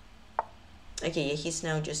 Okay, yeah, he's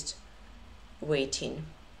now just waiting.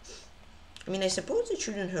 I mean, I suppose it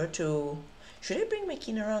shouldn't hurt to... Should I bring my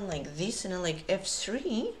king around like this and then like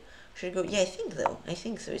f3? Should I go... Yeah, I think though. I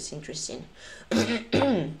think so. It's interesting.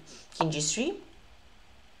 King g3.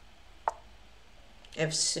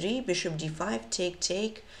 f3, bishop d5,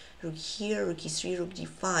 take, rook here, rook e3, rook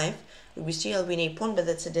d5. Rook b3, I'll win a pawn, but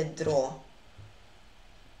that's a dead draw.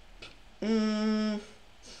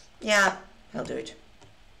 Yeah, I'll do it.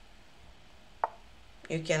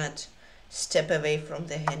 You cannot step away from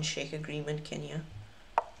the handshake agreement, can you?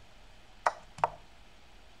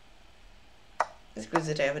 It's good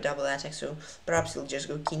that I have a double attack, so perhaps he'll just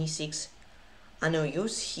go king e6. I know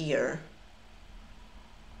use here.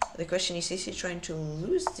 The question is he trying to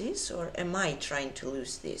lose this, or am I trying to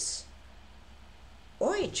lose this?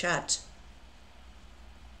 Oi, chat.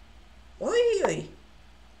 Oi.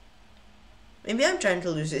 Maybe I'm trying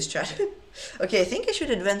to lose this, chat. Okay, I think I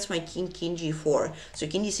should advance my king g4. So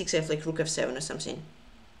king d6, I have like rook f7 or something.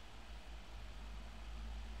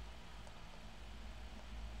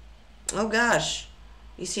 Oh gosh,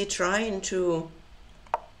 is he trying to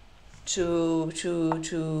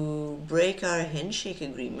break our handshake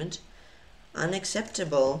agreement?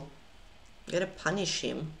 Unacceptable. Gotta punish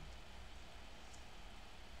him.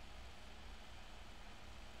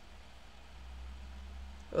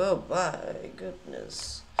 Oh my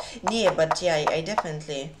goodness. Yeah, but yeah, I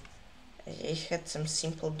definitely I had some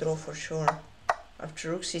simple draw for sure.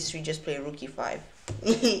 After rook c3, just play rook e5.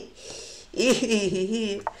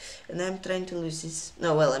 And I'm trying to lose this.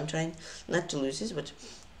 No, well, I'm trying not to lose this, but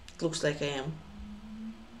it looks like I am.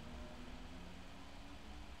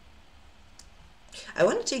 I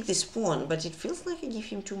want to take this pawn, but it feels like I give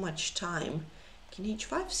him too much time. King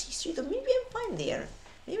h5, c3, though maybe I'm fine there.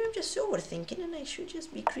 Maybe I'm just overthinking and I should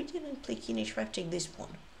just be greedy and play king h5, take this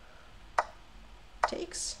pawn.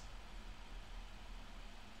 Takes.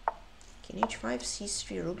 King h5,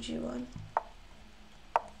 c3, rook g1.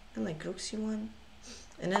 And like rook c1.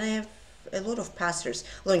 And then I have a lot of passers.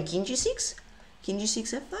 Hold on, king g6? King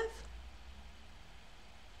g6, f5?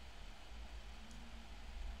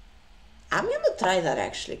 I'm gonna try that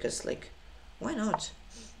actually, because like, why not?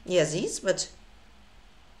 Yeah, these, but...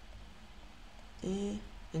 and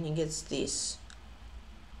he gets this.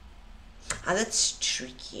 Ah, that's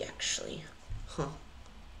tricky actually. Huh.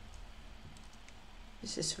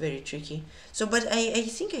 This is very tricky. So, but I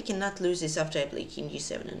think I cannot lose this after I play king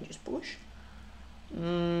g7 and just push.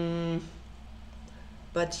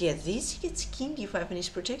 But yeah, this gets king d5 and he's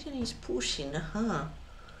protecting and he's pushing.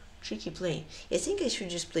 Tricky play. I think I should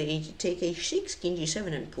just play take h6, king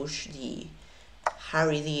g7 and push the...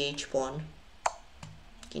 harry the h pawn.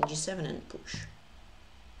 King g7 and push.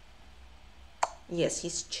 Yes,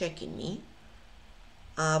 he's checking me.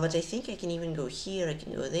 But I think I can even go here, I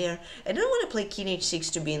can go there. I don't want to play king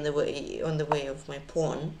h6 to be in the way, on the way of my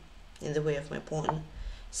pawn. In the way of my pawn.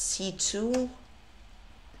 c2.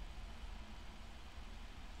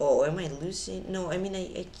 Oh, am I losing? No, I mean,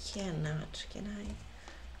 I cannot. Can I?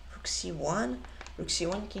 Rook c1. Rook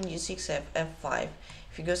c1, king g6, I have f5.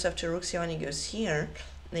 If he goes after rook c1, he goes here.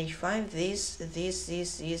 h5, this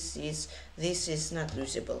is not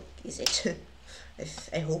losable, is it?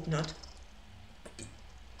 I hope not.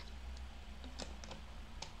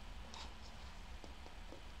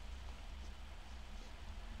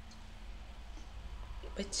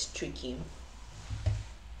 It's tricky.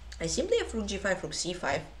 I simply have rook g5, rook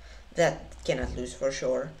c5. That cannot lose for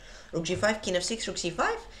sure. Rook g5, king f6, rook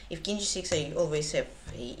c5. If king g6, I always have...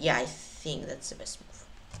 Yeah, I think that's the best move.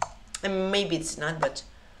 I mean, maybe it's not, but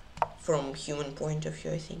from human point of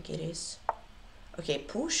view, I think it is. Okay,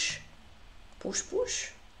 push. Push,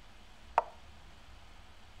 push.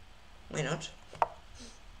 Why not?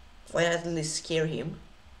 Why not at least scare him?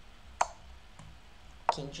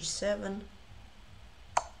 King g7.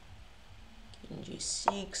 King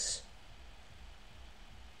g6.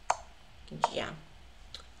 King g... yeah.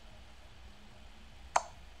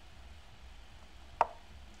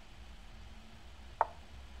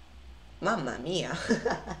 Mamma mia.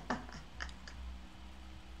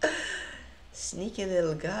 Sneaky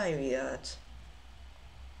little guy we got.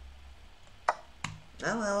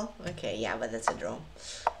 Oh well, okay, yeah, but that's a draw.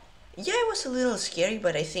 Yeah, it was a little scary,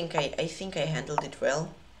 but I think I handled it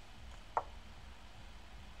well.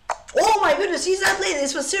 Oh my goodness, he's not playing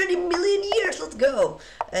this for 30 million years. Let's go.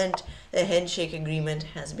 And the handshake agreement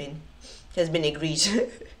has been agreed.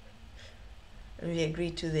 We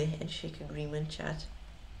agreed to the handshake agreement, chat.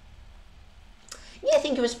 Yeah, I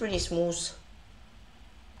think it was pretty smooth.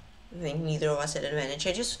 I think neither of us had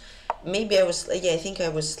advantage. Maybe I was, yeah, I think I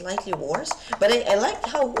was slightly worse. But I liked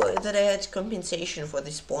how that I had compensation for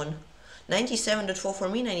this pawn. 97.4 for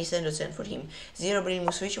me, 97% for him. 0 brilliant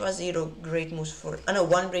moves for each of us, 0 great moves for, no,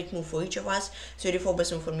 1 great move for each of us, 34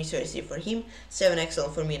 best move for me, 33 for him, 7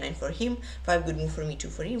 excellent for me, 9 for him, 5 good move for me, 2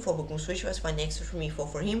 for him, 4 good moves for each of us, 1 extra for me, 4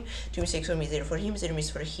 for him, 2 mistakes for me, 0 for him, 0 miss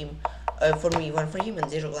for him, for me, 1 for him, and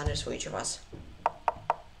 0 blunders for each of us.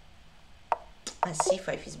 And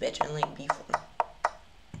c5 is better, unlike b4.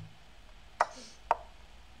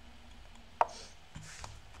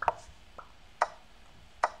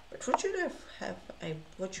 What should I have?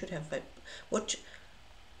 What should have I? What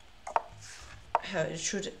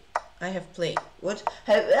should I have played? What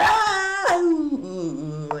have?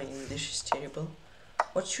 My English is terrible.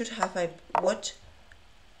 What should have I? What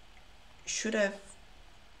should have?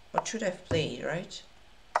 What should I have played? Right?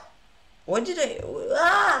 What did I?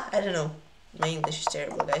 I don't know. My English is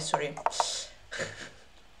terrible, guys. Sorry.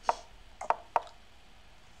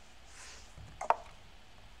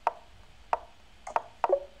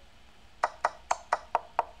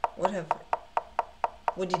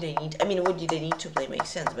 What did I need? I mean, what did I need to play makes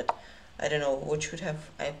sense, but I don't know. What should have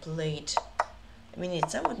I played? I mean,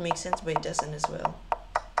 it somewhat makes sense, but it doesn't as well.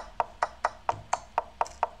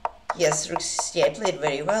 Yes, yeah, I played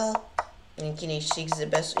very well. And King h6 is the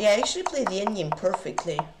best. Yeah, I actually played the endgame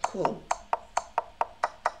perfectly. Cool.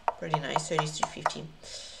 Pretty nice. 33-15.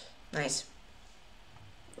 Nice.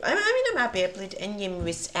 I mean, I'm happy. I played endgame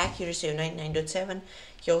with accuracy of 99.7.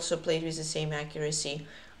 He also played with the same accuracy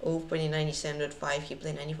of 97.5. He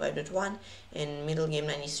played 95.1, and middle game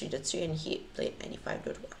 93.3, and he played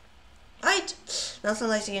 95.1. Right. Nelson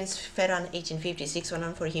Lies against Ferran 1856.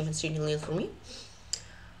 1-1 for him and 3-0 for me.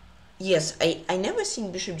 Yes, I never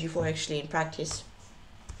seen Bishop g4 actually in practice.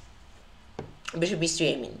 Bishop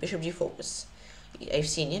b3, I mean. Bishop g4 was... I've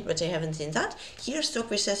seen it, but I haven't seen that. Here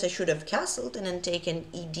Stockfish says I should have castled and then taken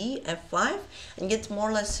ed, f5, and get more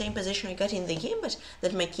or less the same position I got in the game, but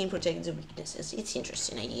that my king protects the weaknesses. It's an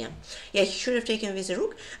interesting idea. Yeah, he should have taken with the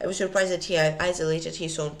rook. I was surprised that he isolated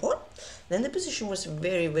his own pawn. Then the position was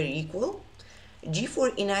very, very equal.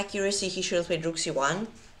 g4 inaccuracy, he should have played rook c1.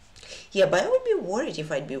 Yeah, but I would be worried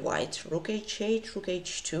if I'd be white. Rook h8, rook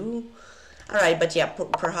h2. Alright, but yeah,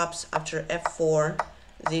 perhaps after f4...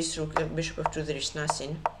 this rook, bishop f2, there is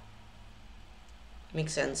nothing.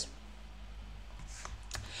 Makes sense.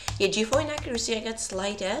 Yeah, g4 inaccuracy, I got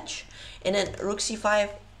slight edge. And then rook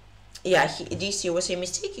c5, yeah, dc was a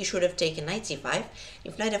mistake. He should have taken knight c5.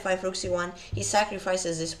 If knight f5, rook c1, he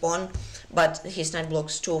sacrifices this pawn, but his knight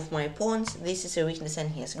blocks 2 of my pawns. This is a weakness,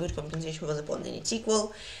 and he has good compensation for the pawn, then it's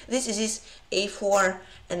equal. This is his a4,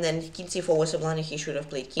 and then king c4 was a blunder. He should have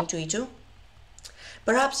played king to e2.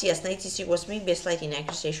 Perhaps, yes, knight c3 was maybe a slight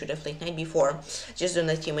inaccuracy. I should have played knight b4. Just don't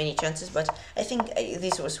let too many chances, but I think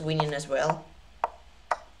this was winning as well.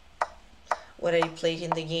 What I played in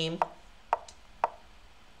the game.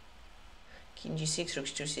 King g6, rook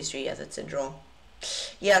 2 c3, yeah, that's a draw.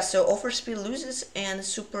 Yeah, so offer speed loses, and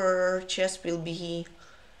super chess will be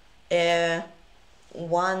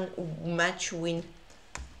one match win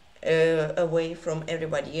away from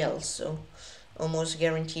everybody else, so almost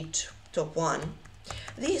guaranteed top 1.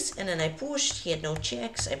 This, and then I pushed, he had no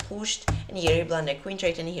checks, I pushed, and here he blundered queen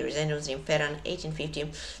trade, and he resented him Ferran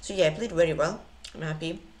 1850. So yeah, I played very well. I'm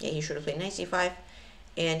happy. Yeah, he should have played knight c5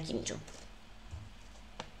 and king 2.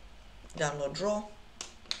 Download draw.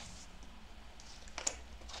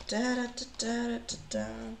 Da da da da da da.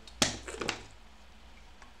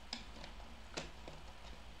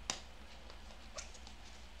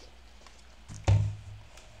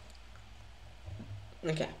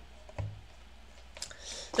 Okay.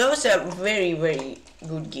 That was a very, very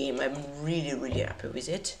good game. I'm really, really happy with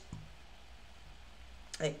it.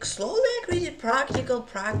 Like, slowly I created practical.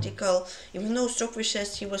 Even though Stockfish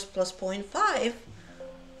says he was plus 0.5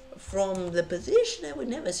 from the position, I would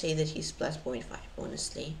never say that he's plus 0.5,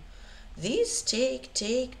 honestly. This take,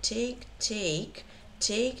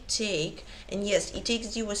 and yes, it takes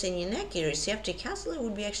d was an inaccuracy. After castle, it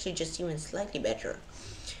would be actually just even slightly better.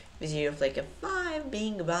 With here of like a 5,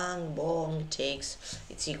 bing, bang, bong, takes,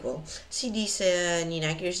 it's equal. CD is an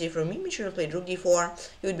inaccuracy from me. Make sure to play rook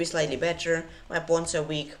d4, it would be slightly better. My pawns are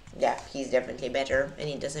weak. Yeah, he's definitely better, and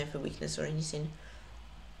he doesn't have a weakness or anything.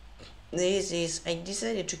 This is, I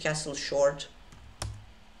decided to castle short.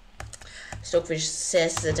 Stockfish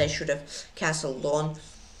says that I should have castled long,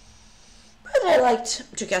 but I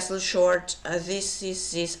liked to castle short. This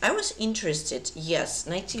is this. I was interested. Yes,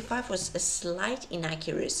 knight c5 was a slight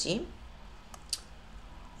inaccuracy.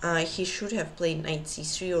 He should have played knight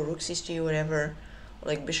c3 or rook c3 or whatever, or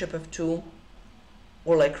like bishop f2,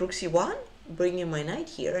 or like rook c1, bringing my knight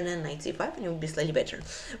here, and then knight c5, and it would be slightly better.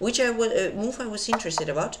 Which move I was interested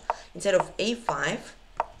about. Instead of a5,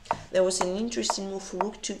 there was an interesting move,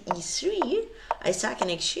 rook to e3. I sack an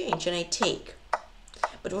exchange and I take.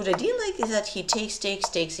 But what I didn't like is that he takes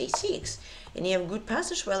a6. And you have good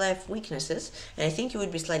passes while I have weaknesses. And I think it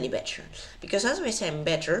would be slightly better. Because as I say, I'm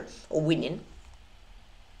better, or winning.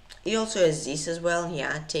 He also has this as well.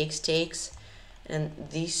 Yeah, takes. And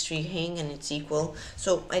these three hang and it's equal.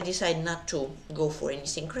 So I decided not to go for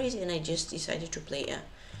anything crazy. And I just decided to play a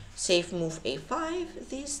safe move a5.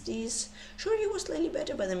 This. Sure, he was slightly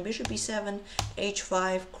better. But then bishop e7,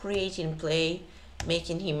 h5, creating play,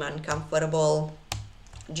 making him uncomfortable.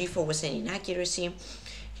 g4 was an inaccuracy.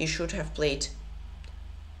 He should have played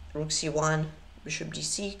rook c1, bishop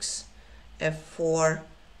d6, f4,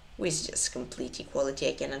 with just complete equality.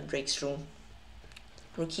 I cannot break through.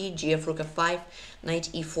 Rook e, gf, rook f5, knight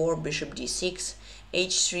e4, bishop d6,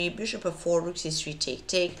 h3, bishop f4, rook c3, take,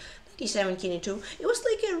 knight e7, king e2. It was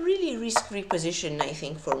like a really risk-free position, I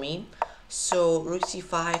think, for me. So rook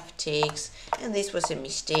c5 takes, and this was a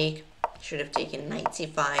mistake. Should have taken knight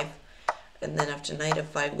c5, and then after knight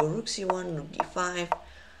f5, go rook c1, rook d5,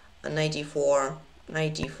 knight e4,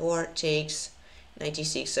 knight d4 takes, knight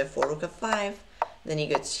e6, f4, rook f5. Then he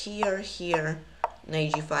gets here,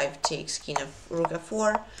 knight g5 takes, king of rook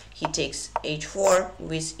f4. He takes h4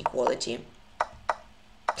 with equality.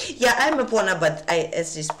 Yeah, I'm a pawn, but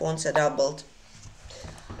as these pawns are doubled,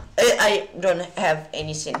 I don't have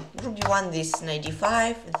anything. Rook d1, this knight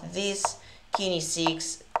d5, this king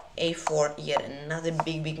e6, a4. Yet another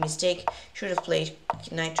big mistake. Should have played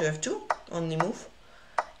knight to f2, only move.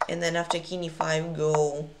 And then after king e5,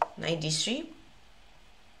 go knight d3.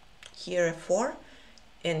 Here f4.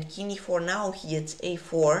 And king e4, now he gets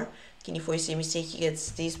a4. King e4 is a mistake, he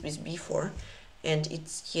gets this with b4. And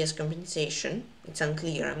he has compensation. It's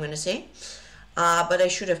unclear, I'm gonna say. But I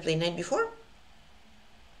should have played knight b4.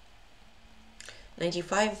 Knight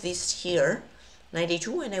e5, this here. Knight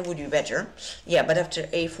a2, and I would be better. Yeah, but after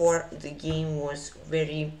a4, the game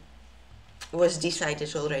was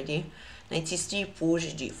decided already. Knight c3,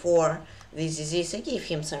 push, g4, this is this. I gave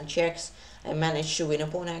him some checks. I managed to win a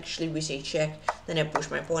pawn actually with a check. Then I pushed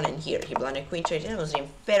my pawn, and here he blundered queen trade, and it was named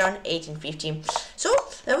PATRON 1850. So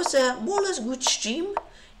that was a more or less good stream.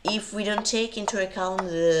 If we don't take into account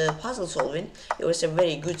the puzzle solving, it was a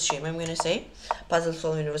very good stream, I'm gonna say. Puzzle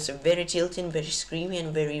solving was a very tilting, very screamy,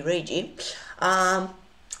 and very ragey.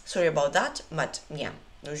 Sorry about that, but yeah,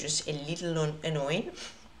 it was just a little annoying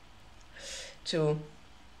to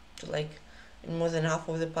like in more than half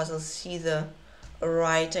of the puzzles see the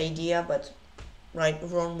right idea, but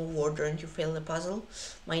wrong move order, and you fail the puzzle.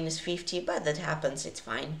 -50, but that happens, it's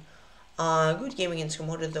fine. Good game against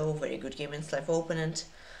Komodo though, very good game against live opponent.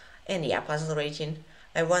 And yeah, puzzle rating.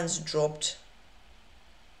 I once dropped,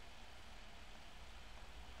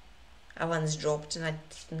 not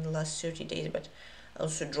in the last 30 days, but I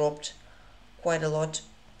also dropped quite a lot.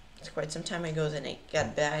 It's quite some time ago. Then I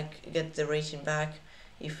get the rating back.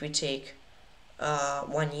 If we take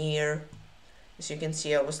 1 year, as you can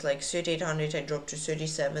see, I was like 3800, I dropped to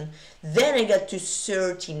 37, then I got to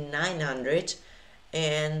 3900,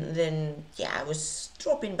 and then yeah, I was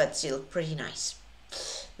dropping, but still pretty nice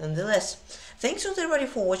nonetheless. Thanks to everybody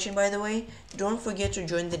for watching, by the way. Don't forget to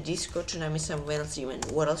join the Discord to know me some LiveStream and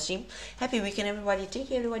what else stream. Happy weekend, everybody. Take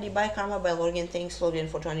care, everybody. Bye, Karma. Bye, Logan. Thanks, Logan,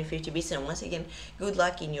 for 250 bits. And once again, good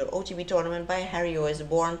luck in your OTB tournament. Bye, Harry was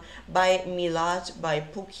born. Bye, Milad. Bye,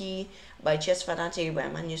 Pookie. Bye, Chess Fanatic. Bye,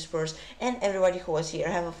 Manu Spurs. And everybody who was here.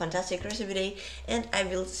 Have a fantastic rest of your day. And I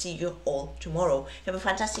will see you all tomorrow. Have a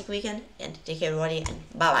fantastic weekend. And take care, everybody. And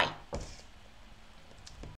bye-bye.